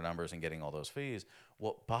 barely hitting their numbers and getting all those fees.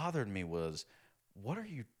 What bothered me was, what are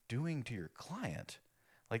you doing to your client?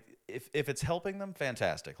 Like, if it's helping them,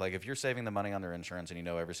 fantastic. Like, if you're saving them money on their insurance and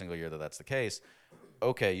every single year that that's the case,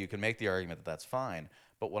 okay, you can make the argument that that's fine.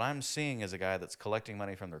 But what I'm seeing is a guy that's collecting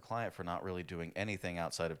money from their client for not really doing anything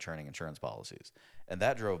outside of churning insurance policies. And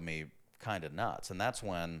that drove me kind of nuts. And that's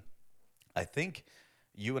when I think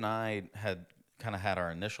you and I had kind of had our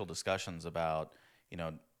initial discussions about,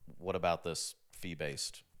 what about this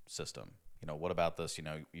fee-based system? What about this,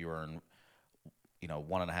 you earn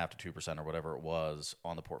 1.5 to 2% or whatever it was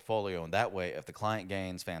on the portfolio. And that way, if the client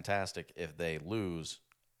gains, fantastic. If they lose,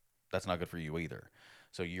 that's not good for you either.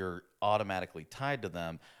 So you're automatically tied to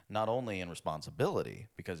them, not only in responsibility,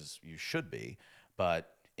 because you should be,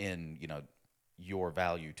 but in, your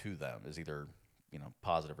value to them is either,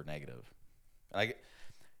 positive or negative.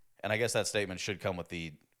 And I guess that statement should come with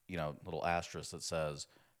the, little asterisk that says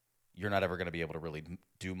you're not ever going to be able to really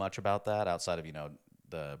do much about that outside of,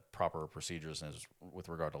 the proper procedures as with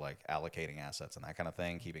regard to like allocating assets and that kind of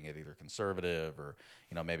thing, keeping it either conservative or,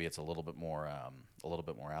 maybe it's a little bit more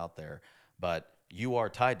out there, but you are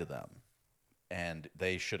tied to them and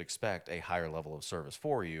they should expect a higher level of service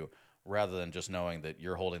for you rather than just knowing that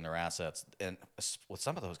you're holding their assets. And with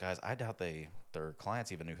some of those guys, I doubt their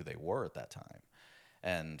clients even knew who they were at that time.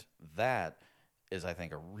 And that is, I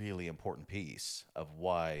think, a really important piece of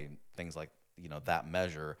why things like, that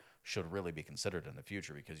measure should really be considered in the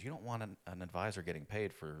future, because you don't want an advisor getting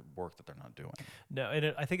paid for work that they're not doing. No,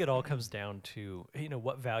 and I think it all comes down to,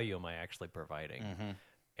 what value am I actually providing?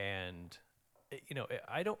 Mm-hmm. And,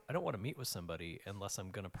 I don't want to meet with somebody unless I'm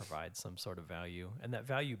going to provide some sort of value. And that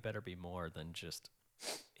value better be more than just,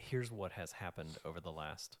 here's what has happened over the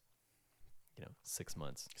last 6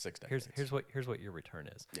 months. 6 decades. Here's what your return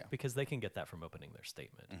is. Yeah. Because they can get that from opening their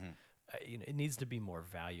statement. Mm-hmm. It needs to be more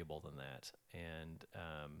valuable than that, and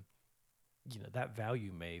that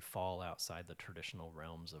value may fall outside the traditional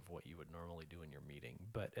realms of what you would normally do in your meeting.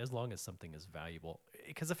 But as long as something is valuable,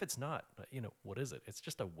 because if it's not, what is it? It's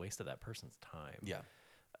just a waste of that person's time. Yeah.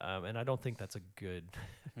 And I don't think that's a good.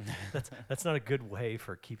 that's not a good way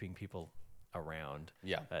for keeping people around.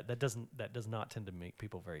 Yeah. That does not tend to make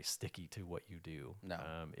people very sticky to what you do. No.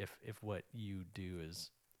 If what you do is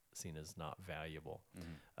seen as not valuable.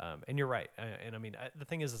 Mm-hmm. And you're right. And I mean, the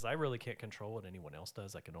thing is I really can't control what anyone else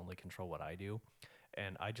does. I can only control what I do.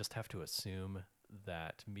 And I just have to assume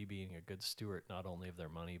that me being a good steward, not only of their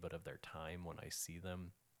money, but of their time when I see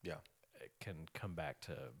them, Yeah. it can come back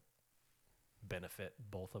to benefit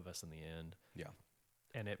both of us in the end. Yeah.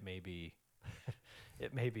 And it may be,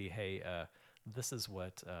 hey, this is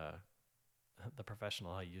what the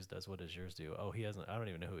professional I use does. What does yours do? Oh, he hasn't. I don't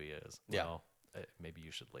even know who he is. Yeah. Well, maybe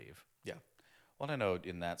you should leave. Yeah. Well, I know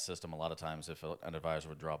in that system, a lot of times if an advisor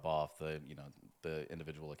would drop off, the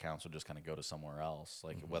individual accounts would just kind of go to somewhere else,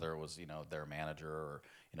 like Mm-hmm. whether it was, their manager or,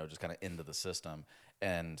 just kind of into the system.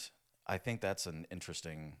 And I think that's an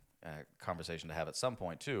interesting conversation to have at some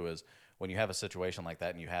point too, is when you have a situation like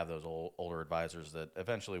that and you have those older advisors that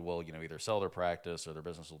eventually will, either sell their practice or their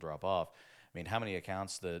business will drop off. I mean, how many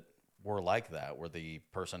accounts that were like that, where the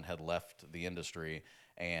person had left the industry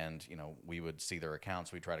and, we would see their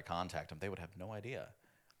accounts, we'd try to contact them, they would have no idea.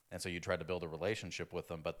 And so you tried to build a relationship with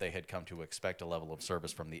them, but they had come to expect a level of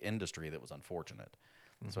service from the industry that was unfortunate.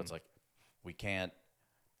 Mm-hmm. So it's like, we can't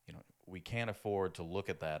afford to look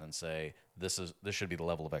at that and say, this should be the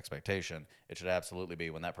level of expectation. It should absolutely be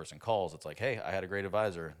when that person calls, it's like, hey, I had a great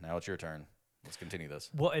advisor. Now it's your turn. Let's continue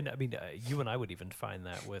this. Well, and I mean, you and I would even find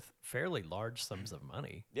that with fairly large sums of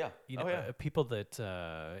money. Yeah. People that,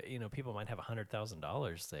 people might have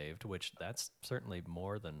 $100,000 saved, which that's certainly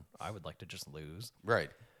more than I would like to just lose.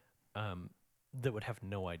 Right. that would have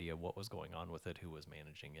no idea what was going on with it, who was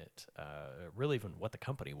managing it, really even what the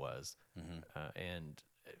company was. And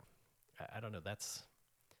I don't know, that's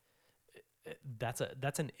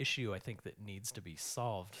an issue I think that needs to be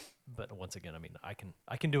solved. But once again, I mean, I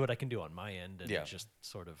can do what I can do on my end, and Yeah. just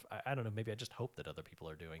sort of, I don't know, maybe I just hope that other people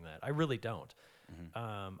are doing that. I really don't.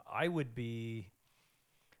 I would be,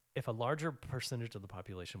 if a larger percentage of the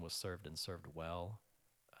population was served and served well,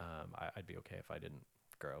 I'd be okay if I didn't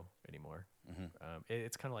grow anymore.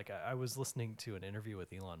 It's kind of like I was listening to an interview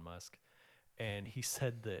with Elon Musk, and he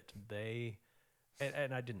said that they,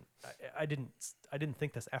 and I didn't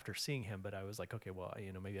think this after seeing him, but I was like, okay, well,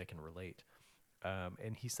 maybe I can relate.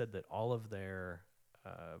 And he said that all of their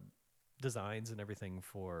designs and everything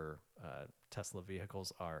for Tesla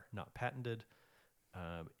vehicles are not patented.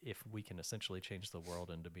 If we can essentially change the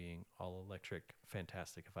world into being all electric,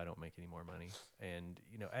 fantastic. If I don't make any more money, and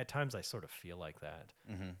at times I sort of feel like that.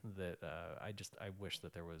 That I wish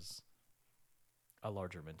that there was a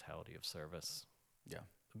larger mentality of service. Yeah.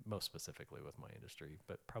 Most specifically with my industry,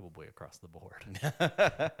 but probably across the board.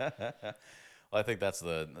 Well, I think that's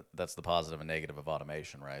the positive and negative of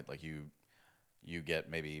automation, right? Like you get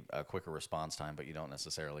maybe a quicker response time, but you don't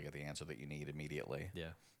necessarily get the answer that you need immediately.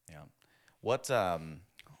 Yeah. Yeah. What's a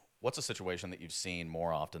situation that you've seen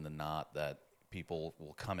more often than not that people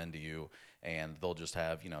will come into you and they'll just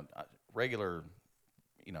have, regular,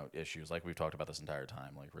 issues like we've talked about this entire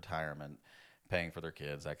time, like retirement, paying for their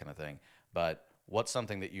kids, that kind of thing. But what's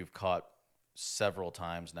something that you've caught several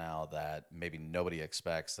times now that maybe nobody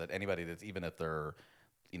expects, that anybody that's, even if they're,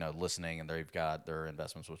 listening and they've got their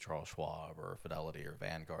investments with Charles Schwab or Fidelity or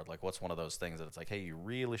Vanguard, like what's one of those things that it's like, hey, you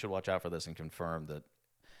really should watch out for this and confirm that,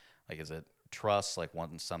 like, is it trust, like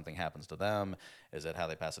once something happens to them? Is it how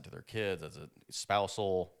they pass it to their kids? Is it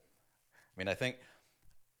spousal? I mean, I think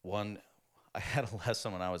I had a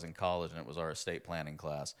lesson when I was in college, and it was our estate planning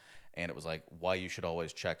class, and it was like why you should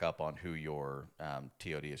always check up on who your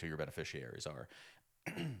TOD is, who your beneficiaries are.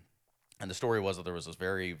 And the story was that there was this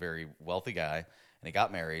very, very wealthy guy, and he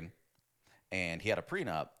got married, and he had a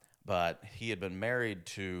prenup, but he had been married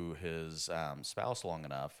to his spouse long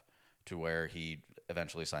enough to where he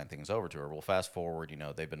eventually signed things over to her. Well, fast forward,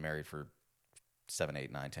 they've been married for 7,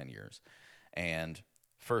 8, 9, 10 years. And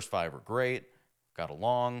first 5 were great, got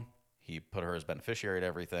along. He put her as beneficiary to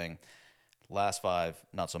everything. Last 5,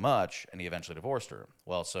 not so much, and he eventually divorced her.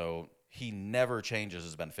 Well, so he never changes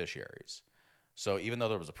his beneficiaries. So even though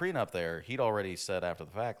there was a prenup there, he'd already said after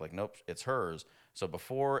the fact, like, nope, it's hers. So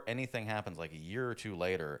before anything happens, like a year or two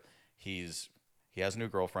later, he has a new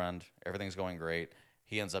girlfriend. Everything's going great.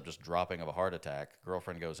 He ends up just dropping of a heart attack.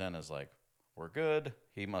 Girlfriend goes in, is like, we're good.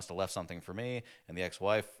 He must have left something for me. And the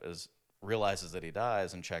ex-wife realizes that he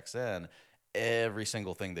dies and checks in. Every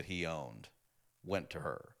single thing that he owned went to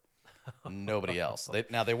her. Nobody else.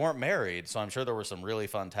 They weren't married, so I'm sure there were some really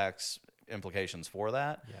fun tax implications for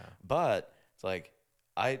that. Yeah. But it's like,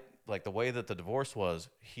 the way that the divorce was,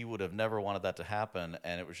 he would have never wanted that to happen.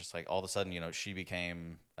 And it was just like all of a sudden, she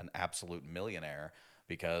became an absolute millionaire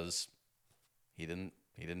because he didn't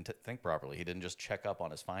think properly. He didn't just check up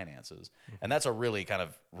on his finances. And that's a really kind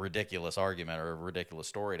of ridiculous argument or a ridiculous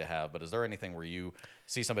story to have. But is there anything where you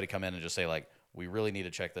see somebody come in and just say, like, we really need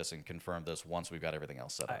to check this and confirm this once we've got everything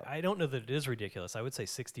else set up? I don't know that it is ridiculous. I would say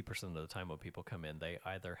 60% of the time when people come in, they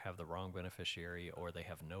either have the wrong beneficiary or they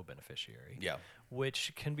have no beneficiary. Yeah.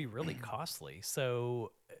 Which can be really costly.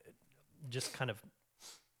 So just kind of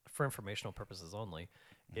for informational purposes only,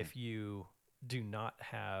 if you do not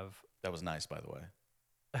have... That was nice, by the way.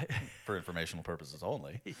 For informational purposes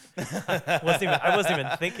only. I wasn't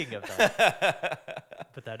even thinking of that.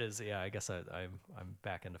 But that is, I guess I'm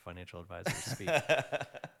back into financial advisor speak.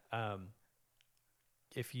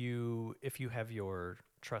 If you have your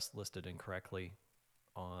trust listed incorrectly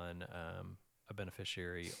on a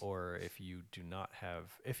beneficiary, or if you do not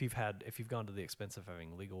have, if you've gone to the expense of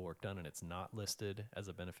having legal work done and it's not listed as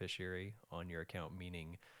a beneficiary on your account,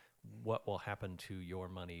 meaning what will happen to your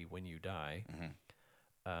money when you die.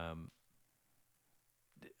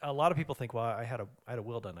 A lot of people think, well, I had a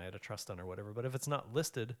will done, I had a trust done or whatever, but if it's not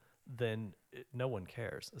listed, then no one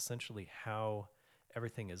cares. Essentially how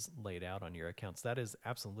everything is laid out on your accounts, that is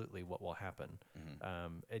absolutely what will happen.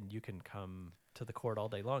 And you can come to the court all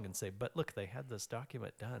day long and say, but look, they had this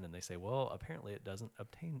document done, and they say, well, apparently it doesn't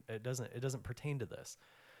pertain to this.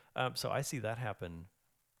 So I see that happen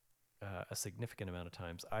a significant amount of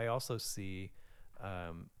times. I also see,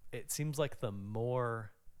 it seems like the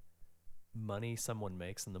more money someone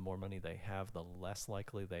makes and the more money they have, the less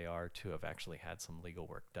likely they are to have actually had some legal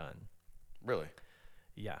work done. Really?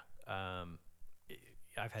 Yeah.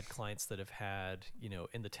 I've had clients that have had,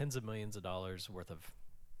 in the tens of millions of dollars worth of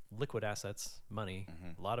liquid assets, money,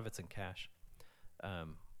 a lot of it's in cash.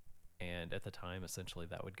 And at the time, essentially,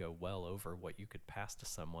 that would go well over what you could pass to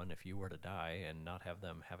someone if you were to die and not have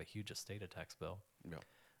them have a huge estate tax bill. Yeah.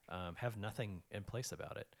 Have nothing in place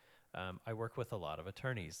about it. I work with a lot of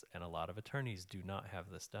attorneys, and a lot of attorneys do not have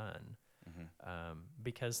this done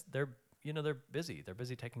because they're busy. They're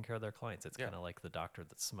busy taking care of their clients. It's kind of like the doctor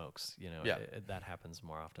that smokes. That happens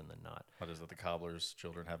more often than not. What is it? The cobbler's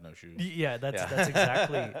children have no shoes. Yeah, that's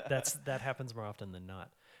exactly that happens more often than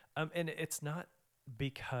not. And it's not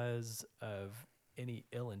because of any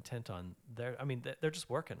ill intent on they're just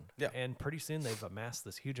working. Yeah. And pretty soon they've amassed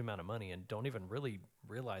this huge amount of money and don't even really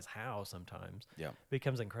realize how sometimes. Yeah.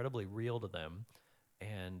 Becomes incredibly real to them,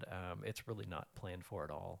 and it's really not planned for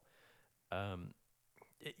at all.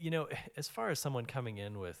 As far as someone coming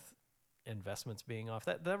in with investments being off,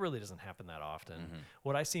 that really doesn't happen that often.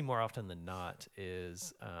 What I see more often than not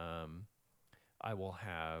is I will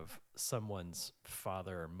have someone's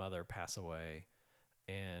father or mother pass away,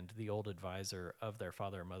 and the old advisor of their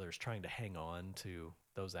father or mother is trying to hang on to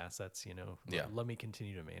those assets. Let me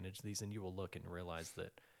continue to manage these, and you will look and realize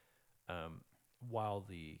that while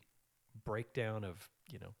the breakdown of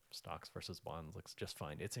stocks versus bonds looks just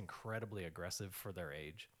fine, it's incredibly aggressive for their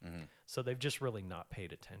age. So they've just really not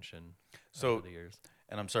paid attention over the years.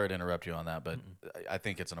 And I'm sorry to interrupt you on that, but I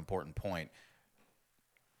think it's an important point.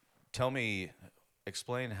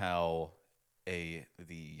 Explain how the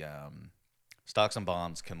stocks and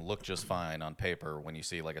bonds can look just fine on paper when you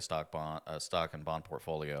see like a stock and bond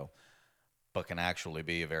portfolio, but can actually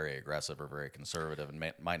be very aggressive or very conservative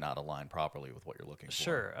and might not align properly with what you're looking for.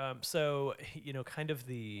 Sure. So, kind of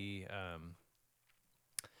the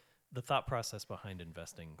thought process behind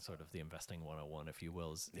investing, sort of the investing 101, if you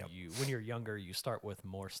will, is when you're younger, you start with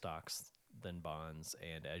more stocks than bonds.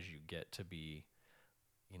 And as you get to be,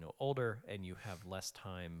 older and you have less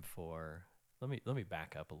time for, let me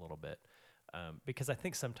back up a little bit. Because I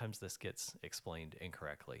think sometimes this gets explained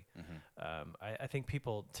incorrectly. I think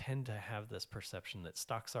people tend to have this perception that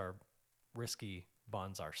stocks are risky,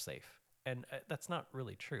 bonds are safe. And that's not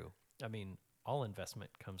really true. I mean, all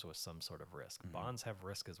investment comes with some sort of risk. Bonds have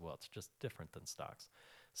risk as well. It's just different than stocks.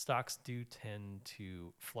 Stocks do tend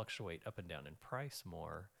to fluctuate up and down in price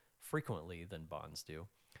more frequently than bonds do.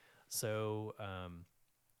 So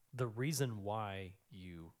the reason why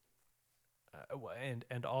you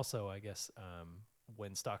and also, I guess,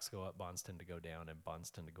 when stocks go up, bonds tend to go down, and bonds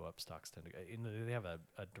tend to go up, stocks tend to go. They have a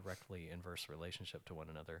directly inverse relationship to one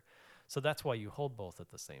another. So that's why you hold both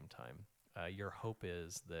at the same time. Your hope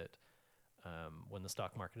is that when the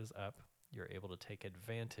stock market is up, you're able to take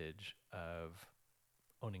advantage of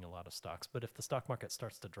owning a lot of stocks. But if the stock market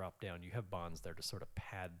starts to drop down, you have bonds there to sort of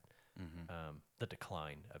pad the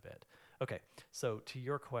decline a bit. Okay, so to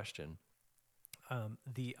your question.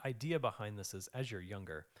 The idea behind this is, as you're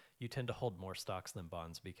younger, you tend to hold more stocks than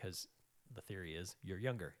bonds because the theory is you're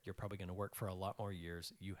younger. You're probably going to work for a lot more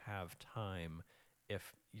years. You have time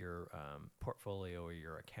if your portfolio or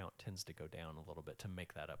your account tends to go down a little bit to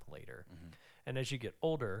make that up later. And as you get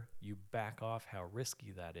older, you back off how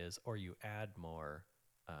risky that is, or you add more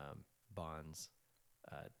bonds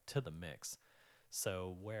to the mix.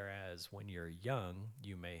 So whereas when you're young,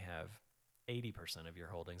 you may have 80% of your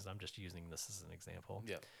holdings, and I'm just using this as an example.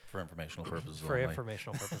 Yeah, for informational purposes For only.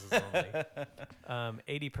 informational purposes only.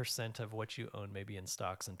 80% of what you own may be in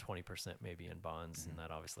stocks and 20% may be in bonds, and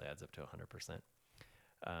that obviously adds up to 100%.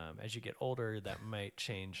 As you get older, that might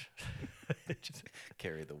change.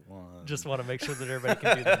 Carry the one. Just want to make sure that everybody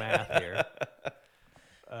can do the math here.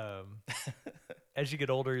 As you get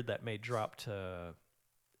older, that may drop to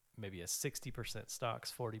maybe a 60%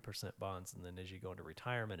 stocks, 40% bonds, and then as you go into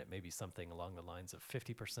retirement, it may be something along the lines of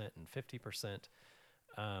 50% and 50%.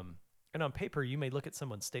 And on paper, you may look at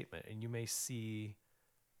someone's statement and you may see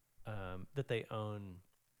that they own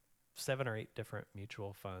 7 or 8 different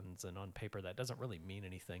mutual funds, and on paper that doesn't really mean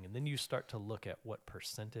anything. And then you start to look at what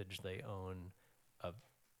percentage they own of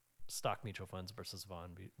stock mutual funds versus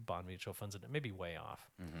bond mutual funds, and it may be way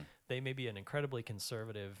off. They may be an incredibly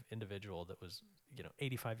conservative individual that was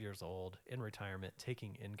 85 years old in retirement,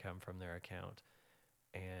 taking income from their account,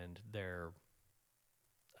 and they're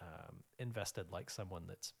invested like someone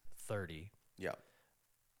that's 30. Yeah.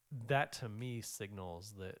 That to me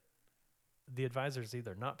signals that the advisor's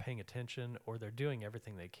either not paying attention or they're doing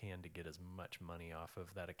everything they can to get as much money off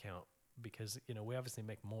of that account, because we obviously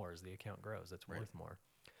make more as the account grows. It's worth more.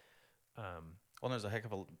 Well,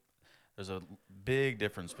 there's a big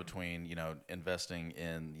difference between investing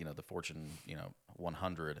in the Fortune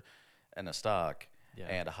 100 and a stock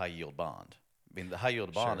and a high yield bond, I mean, the high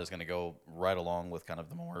yield bond Sure. is going to go right along with kind of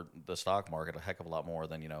the stock market a heck of a lot more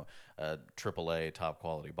than a AAA top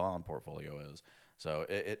quality bond portfolio is. So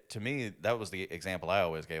to me, that was the example I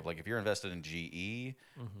always gave. Like if you're invested in GE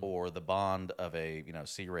or the bond of a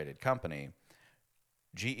C-rated company,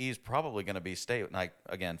 GE is probably going to be like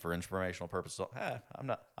again for informational purposes.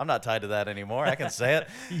 I'm not tied to that anymore. I can say it.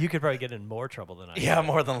 You could probably get in more trouble than I Yeah, would.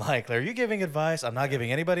 more than likely. Are you giving advice? I'm not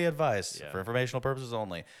giving anybody advice Yeah. for informational purposes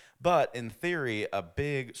only. But in theory, a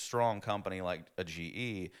big, strong company like a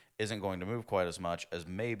GE isn't going to move quite as much as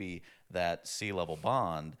maybe that C-level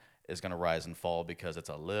bond is going to rise and fall because it's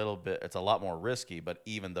a lot more risky. But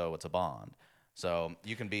even though it's a bond, so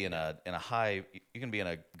you can be in a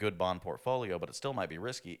good bond portfolio, but it still might be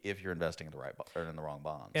risky if you're investing in the wrong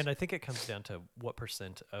bonds. And I think it comes down to what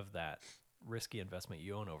percent of that risky investment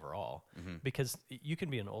you own overall, because you can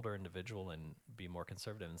be an older individual and be more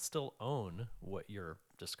conservative and still own what you're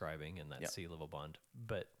describing in that Yep. C-level bond,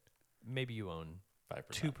 but maybe you own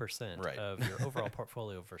 5%. 2% Right. of your overall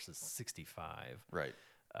portfolio versus 65. Right.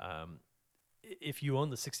 If you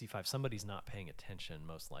own the 65, somebody's not paying attention,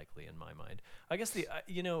 most likely, in my mind. I guess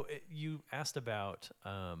you asked about,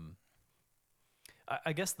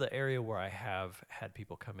 I guess the area where I have had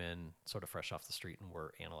people come in sort of fresh off the street and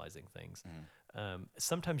we're analyzing things.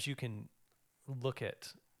 Sometimes you can look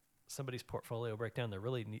at somebody's portfolio breakdown. There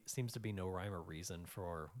really seems to be no rhyme or reason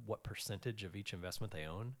for what percentage of each investment they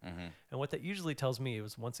own. And what that usually tells me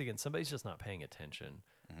is, once again, somebody's just not paying attention.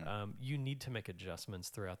 You need to make adjustments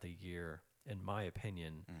throughout the year, in my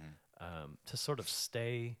opinion, to sort of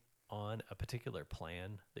stay on a particular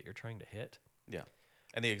plan that you're trying to hit. Yeah.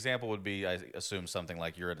 And the example would be, I assume, something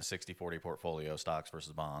like you're in a 60-40 portfolio, stocks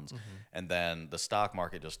versus bonds, and then the stock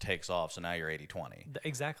market just takes off, so now you're 80-20.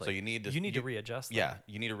 Exactly. So you need to readjust them. Yeah,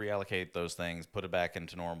 you need to reallocate those things, put it back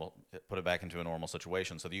into a normal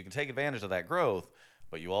situation so that you can take advantage of that growth,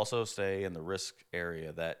 but you also stay in the risk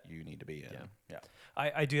area that you need to be in. Yeah.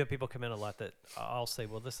 I do have people come in a lot that I'll say,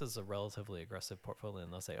 well, this is a relatively aggressive portfolio,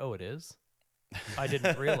 and they'll say, oh, it is? I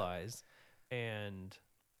didn't realize. And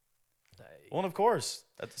Well, and of course,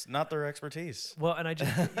 that's not their expertise. well, and I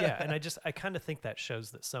kind of think that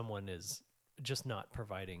shows that someone is just not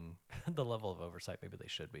providing the level of oversight maybe they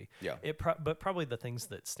should be. Yeah. But probably the things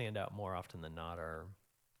that stand out more often than not are,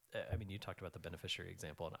 I mean, you talked about the beneficiary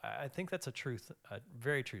example, and I think that's a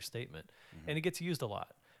very true statement, and it gets used a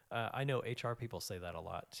lot. I know HR people say that a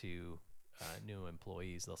lot to new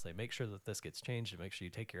employees. They'll say, make sure that this gets changed, and make sure you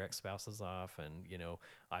take your ex-spouses off. And,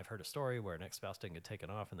 I've heard a story where an ex-spouse didn't get taken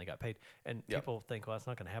off and they got paid. And Yep. people think, well, that's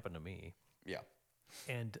not going to happen to me. Yeah.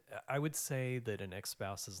 And I would say that an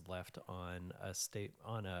ex-spouse is left on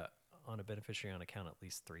a beneficiary on account at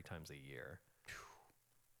least 3 times a year.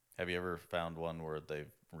 Have you ever found one where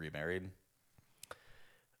they've remarried?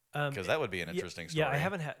 Because that would be an interesting story. Yeah, I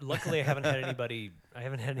haven't had. Luckily, I haven't had anybody. I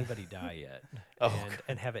haven't had anybody die yet,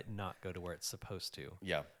 and have it not go to where it's supposed to.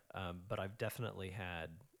 Yeah. But I've definitely had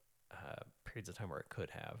periods of time where it could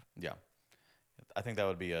have. Yeah. I think that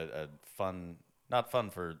would be a fun, not fun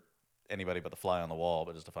for anybody but the fly on the wall,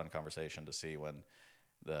 but just a fun conversation to see when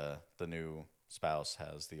the new spouse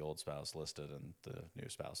has the old spouse listed and the new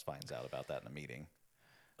spouse finds out about that in a meeting.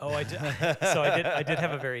 Oh, I did. So I did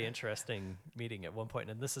have a very interesting meeting at one point,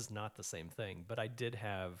 and this is not the same thing, but I did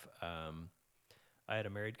have. I had a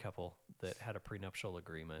married couple that had a prenuptial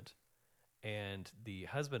agreement, and the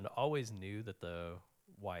husband always knew that the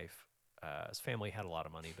wife's family had a lot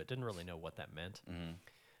of money, but didn't really know what that meant.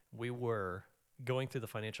 We were going through the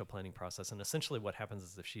financial planning process, and essentially what happens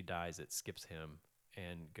is if she dies, it skips him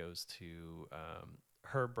and goes to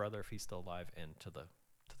her brother if he's still alive, and to the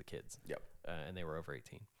kids. Yep. And they were over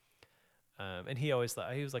 18. And he always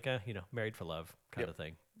thought, he was like, married for love kind of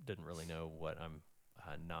thing. Didn't really know what I'm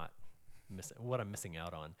missing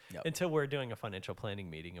out on until we're doing a financial planning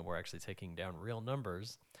meeting and we're actually taking down real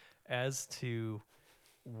numbers as to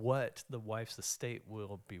what the wife's estate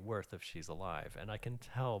will be worth if she's alive. And I can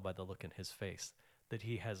tell by the look in his face that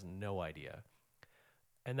he has no idea.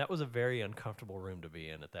 And that was a very uncomfortable room to be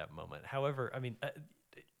in at that moment. However, I mean,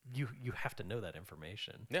 you have to know that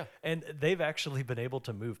information. Yeah. And they've actually been able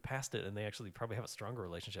to move past it, and they actually probably have a stronger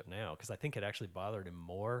relationship now, because I think it actually bothered him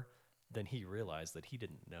more than he realized that he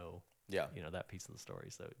didn't know, that piece of the story.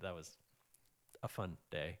 So that was a fun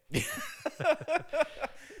day.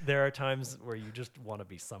 There are times where you just want to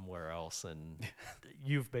be somewhere else, and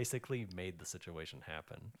you've basically made the situation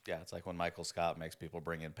happen. Yeah, it's like when Michael Scott makes people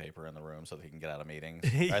bring in paper in the room so that he can get out of meetings.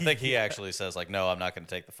 I think he actually says, like, no, I'm not going to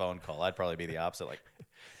take the phone call. I'd probably be the opposite. Like,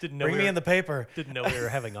 Didn't know bring me in the paper. Didn't know we were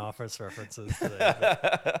having office references today.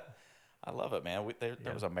 I love it, man. man.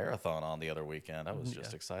 There was a marathon on the other weekend. I was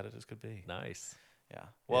just excited as could be. Nice. Yeah.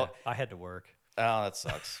 Well, I had to work. oh, that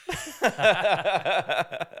sucks.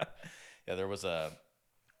 Yeah, there was a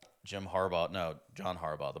John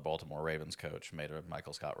Harbaugh, the Baltimore Ravens coach, made a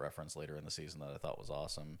Michael Scott reference later in the season that I thought was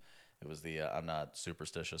awesome. It was the I'm not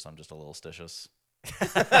superstitious, I'm just a little stitious.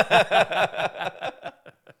 That's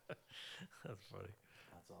funny.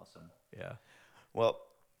 That's awesome. Yeah. Well,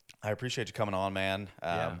 I appreciate you coming on, man.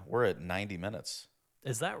 We're at 90 minutes.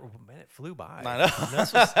 Is that, man, it flew by. I know.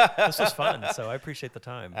 This was fun, so I appreciate the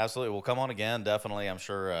time. Absolutely. We'll come on again, definitely. I'm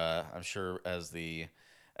sure as the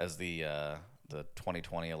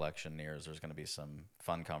 2020 election nears, there's going to be some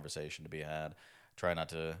fun conversation to be had. Try not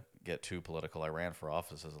to get too political. I ran for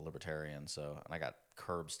office as a libertarian, and I got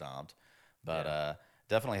curb stomped. But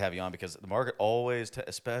definitely have you on, because the market always,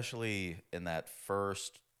 especially in that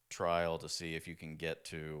first trial, to see if you can get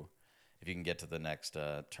to the next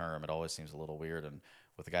term, it always seems a little weird. And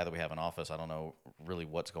with the guy that we have in office, I don't know really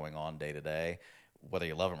what's going on day to day, whether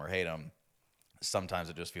you love him or hate him. Sometimes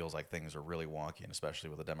it just feels like things are really wonky, and especially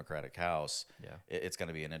with the Democratic House, it's going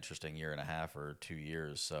to be an interesting year and a half or 2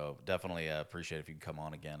 years. So definitely appreciate if you can come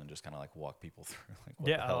on again and just kind of like walk people through like what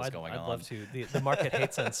the hell is going on. I'd love to. The market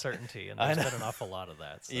hates uncertainty, and there's been an awful lot of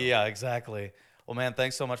that. So. Yeah, exactly. Well, man,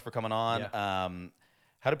 thanks so much for coming on. Yeah.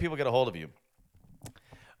 How do people get a hold of you?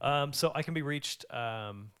 So I can be reached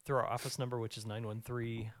through our office number, which is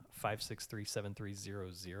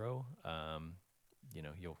 913-563-7300.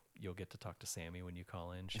 You'll get to talk to Sammy when you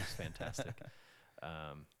call in. She's fantastic.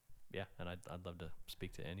 And I'd love to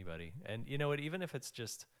speak to anybody. And you know what, even if it's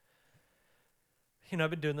just,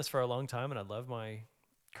 I've been doing this for a long time, and I love my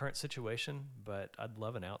current situation, but I'd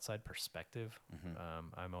love an outside perspective. Mm-hmm.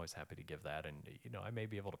 I'm always happy to give that, and I may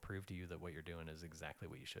be able to prove to you that what you're doing is exactly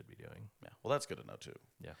what you should be doing. Yeah, well, that's good to know too.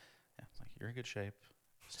 Yeah, it's like, you're in good shape.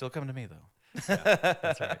 Still come to me though. Yeah,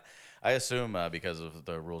 that's right. I assume because of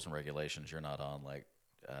the rules and regulations, you're not on like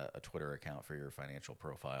a Twitter account for your financial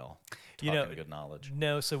profile. Talking good knowledge.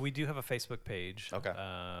 No, so we do have a Facebook page. Okay.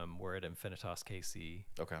 We're at Infinitas KC.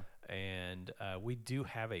 Okay. And we do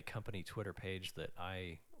have a company Twitter page that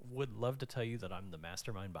I would love to tell you that I'm the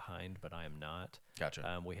mastermind behind, but I am not.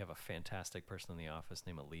 Gotcha. We have a fantastic person in the office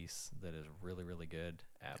named Elise that is really, really good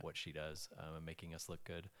at what she does and making us look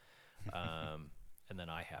good. And then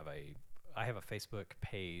I have a Facebook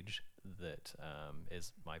page that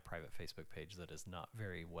is my private Facebook page that is not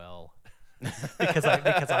very well because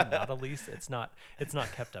I'm not Elise. It's not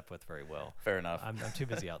kept up with very well. Fair enough. I'm too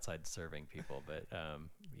busy outside serving people, but on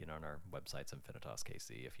our website's Infinitas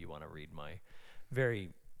KC if you want to read my very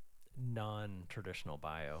non-traditional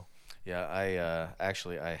bio. Yeah,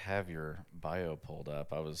 I have your bio pulled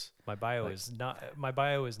up. My bio is not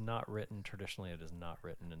written traditionally. It is not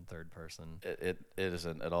written in third person. It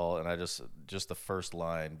isn't at all, and I just the first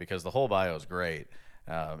line, because the whole bio is great.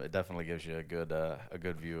 It definitely gives you a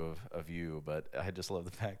good view of you, but I just love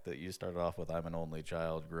the fact that you started off with, I'm an only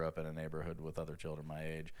child, grew up in a neighborhood with other children my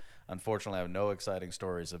age. Unfortunately, I have no exciting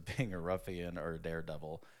stories of being a ruffian or a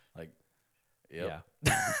daredevil. Like, yep.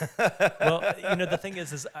 Yeah. Well, the thing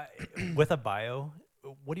is with a bio,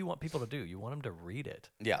 what do you want people to do? You want them to read it.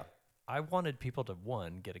 Yeah. I wanted people to,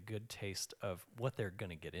 get a good taste of what they're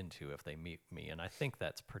going to get into if they meet me, and I think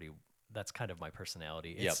that's kind of my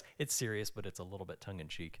personality. It's serious, but it's a little bit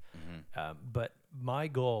tongue-in-cheek. Mm-hmm. But my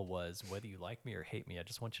goal was, whether you like me or hate me, I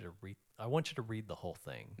just want you to read. I want you to read the whole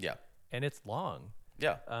thing. Yeah. And it's long.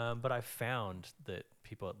 Yeah. But I found that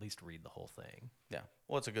people at least read the whole thing. Yeah.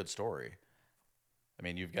 Well, it's a good story. I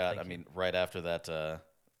mean, you've got. Right after that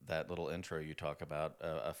little intro, you talk about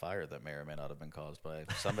a fire that may or may not have been caused by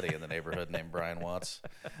somebody in the neighborhood named Brian Watts.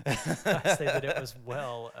 I say that it was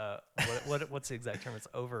what's the exact term? It's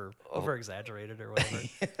over exaggerated or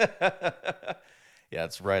whatever. Yeah,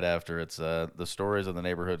 it's right after. It's the stories of the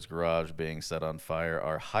neighborhood's garage being set on fire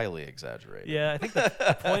are highly exaggerated. Yeah, I think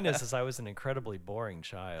the point is I was an incredibly boring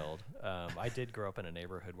child. I did grow up in a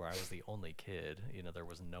neighborhood where I was the only kid. There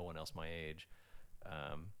was no one else my age.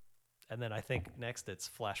 And then I think next it's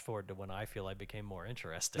flash forward to when I feel I became more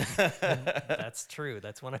interesting. That's true.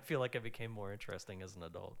 That's when I feel like I became more interesting as an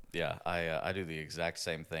adult. Yeah, I do the exact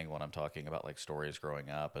same thing when I'm talking about like stories growing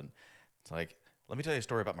up, and it's like, let me tell you a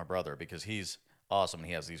story about my brother because he's awesome and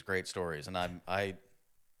he has these great stories, and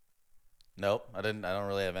nope, I don't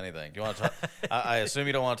really have anything. Do you want to talk? I assume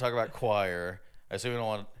you don't want to talk about choir. I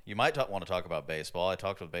assume you might want to talk about baseball. I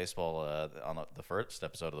talked with baseball on the first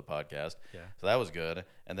episode of the podcast. Yeah. So that was good.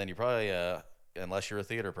 And then you probably, unless you're a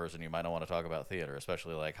theater person, you might not want to talk about theater,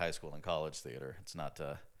 especially like high school and college theater. It's not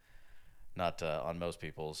on most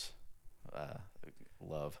people's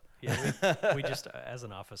love. Yeah, we just as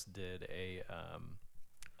an office did a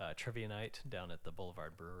trivia night down at the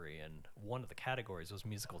Boulevard Brewery, and one of the categories was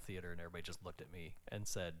musical theater, and everybody just looked at me and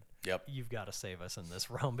said, Yep. "You've got to save us in this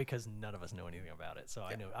realm because none of us know anything about it." So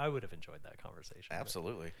I know I would have enjoyed that conversation.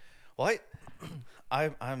 Absolutely. Well,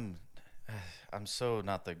 I'm so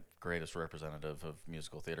not the greatest representative of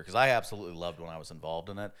musical theater because I absolutely loved when I was involved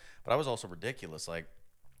in it, but I was also ridiculous. Like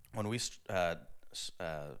when we struck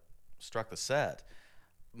the set,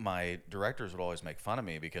 my directors would always make fun of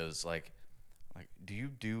me because like, do you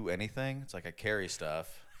do anything? It's like I carry stuff.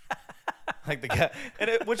 Like the guy,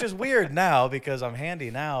 which is weird now because I'm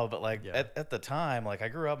handy now, but like at the time, like I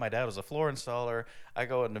grew up, my dad was a floor installer. I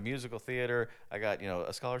go into musical theater. I got,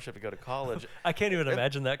 a scholarship to go to college. I can't even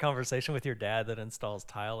imagine that conversation with your dad that installs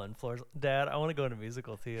tile and floors. Dad, I want to go into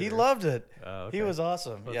musical theater. He loved it. Oh, okay. He was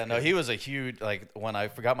awesome. That's yeah, no, good. he was a huge, like when I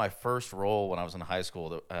forgot my first role when I was in high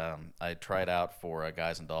school, I tried out for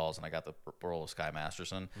Guys and Dolls and I got the role of Sky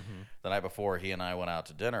Masterson. Mm-hmm. The night before, he and I went out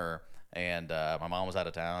to dinner. And my mom was out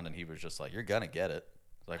of town, and he was just like, "You're gonna get it."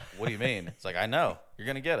 It's like, "What do you mean?" It's like, "I know you're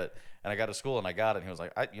gonna get it." And I got to school, and I got it. And he was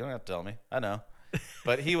like, "You don't have to tell me. I know."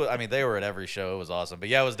 But he was. I mean, they were at every show. It was awesome. But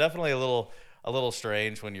yeah, it was definitely a little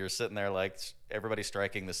strange when you're sitting there, like everybody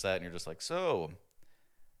striking the set, and you're just like, "So,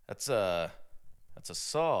 that's a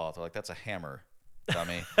saw." They're like, "That's a hammer,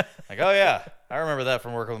 dummy." Like, "Oh yeah, I remember that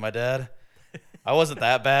from working with my dad." I wasn't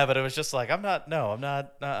that bad, but it was just like, I'm not.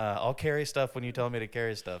 I'll carry stuff when you tell me to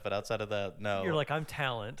carry stuff, but outside of that, no. You're like, I'm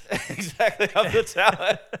talent. Exactly, I'm the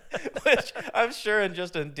talent, which I'm sure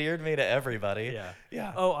just endeared me to everybody. Yeah.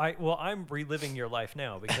 Yeah. Oh, I'm reliving your life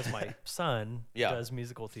now because my son does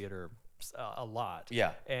musical theater a lot.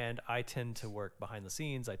 Yeah. And I tend to work behind the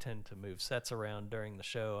scenes. I tend to move sets around during the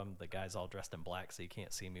show. I'm the guy's all dressed in black, so you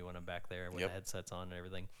can't see me when I'm back there with the headsets on and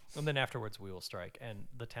everything. And then afterwards we will strike, and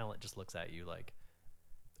the talent just looks at you like,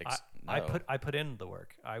 I put in the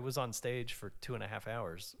work. I was on stage for 2.5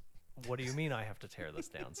 hours. What do you mean I have to tear this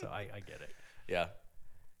down? So I get it. Yeah.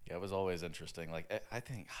 Yeah, it was always interesting. Like I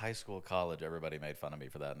think high school, college, everybody made fun of me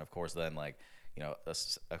for that, and of course then like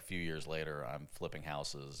a few years later, I'm flipping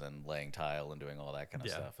houses and laying tile and doing all that kind of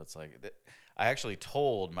stuff. It's like I actually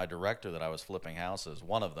told my director that I was flipping houses,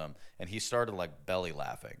 one of them, and he started like belly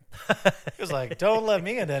laughing. He was like, "Don't let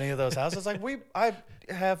me into any of those houses." Like I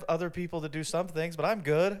have other people that do some things, but I'm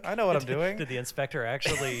good. I know what I'm doing. Did the inspector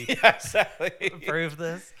actually Yeah, exactly. prove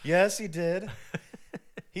this? Yes, he did.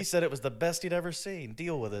 He said it was the best he'd ever seen.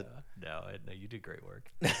 Deal with it. No, you did great work.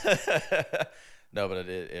 No, but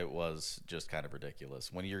it was just kind of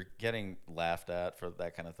ridiculous. When you're getting laughed at for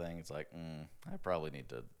that kind of thing, it's like, I probably need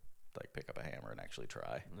to like pick up a hammer and actually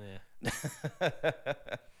try. Yeah.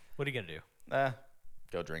 What are you gonna do?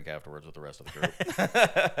 Go drink afterwards with the rest of the group.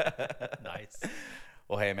 Nice.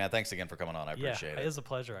 Well, hey man, thanks again for coming on. I appreciate It it. is a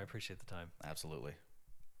pleasure. I appreciate the time. Absolutely.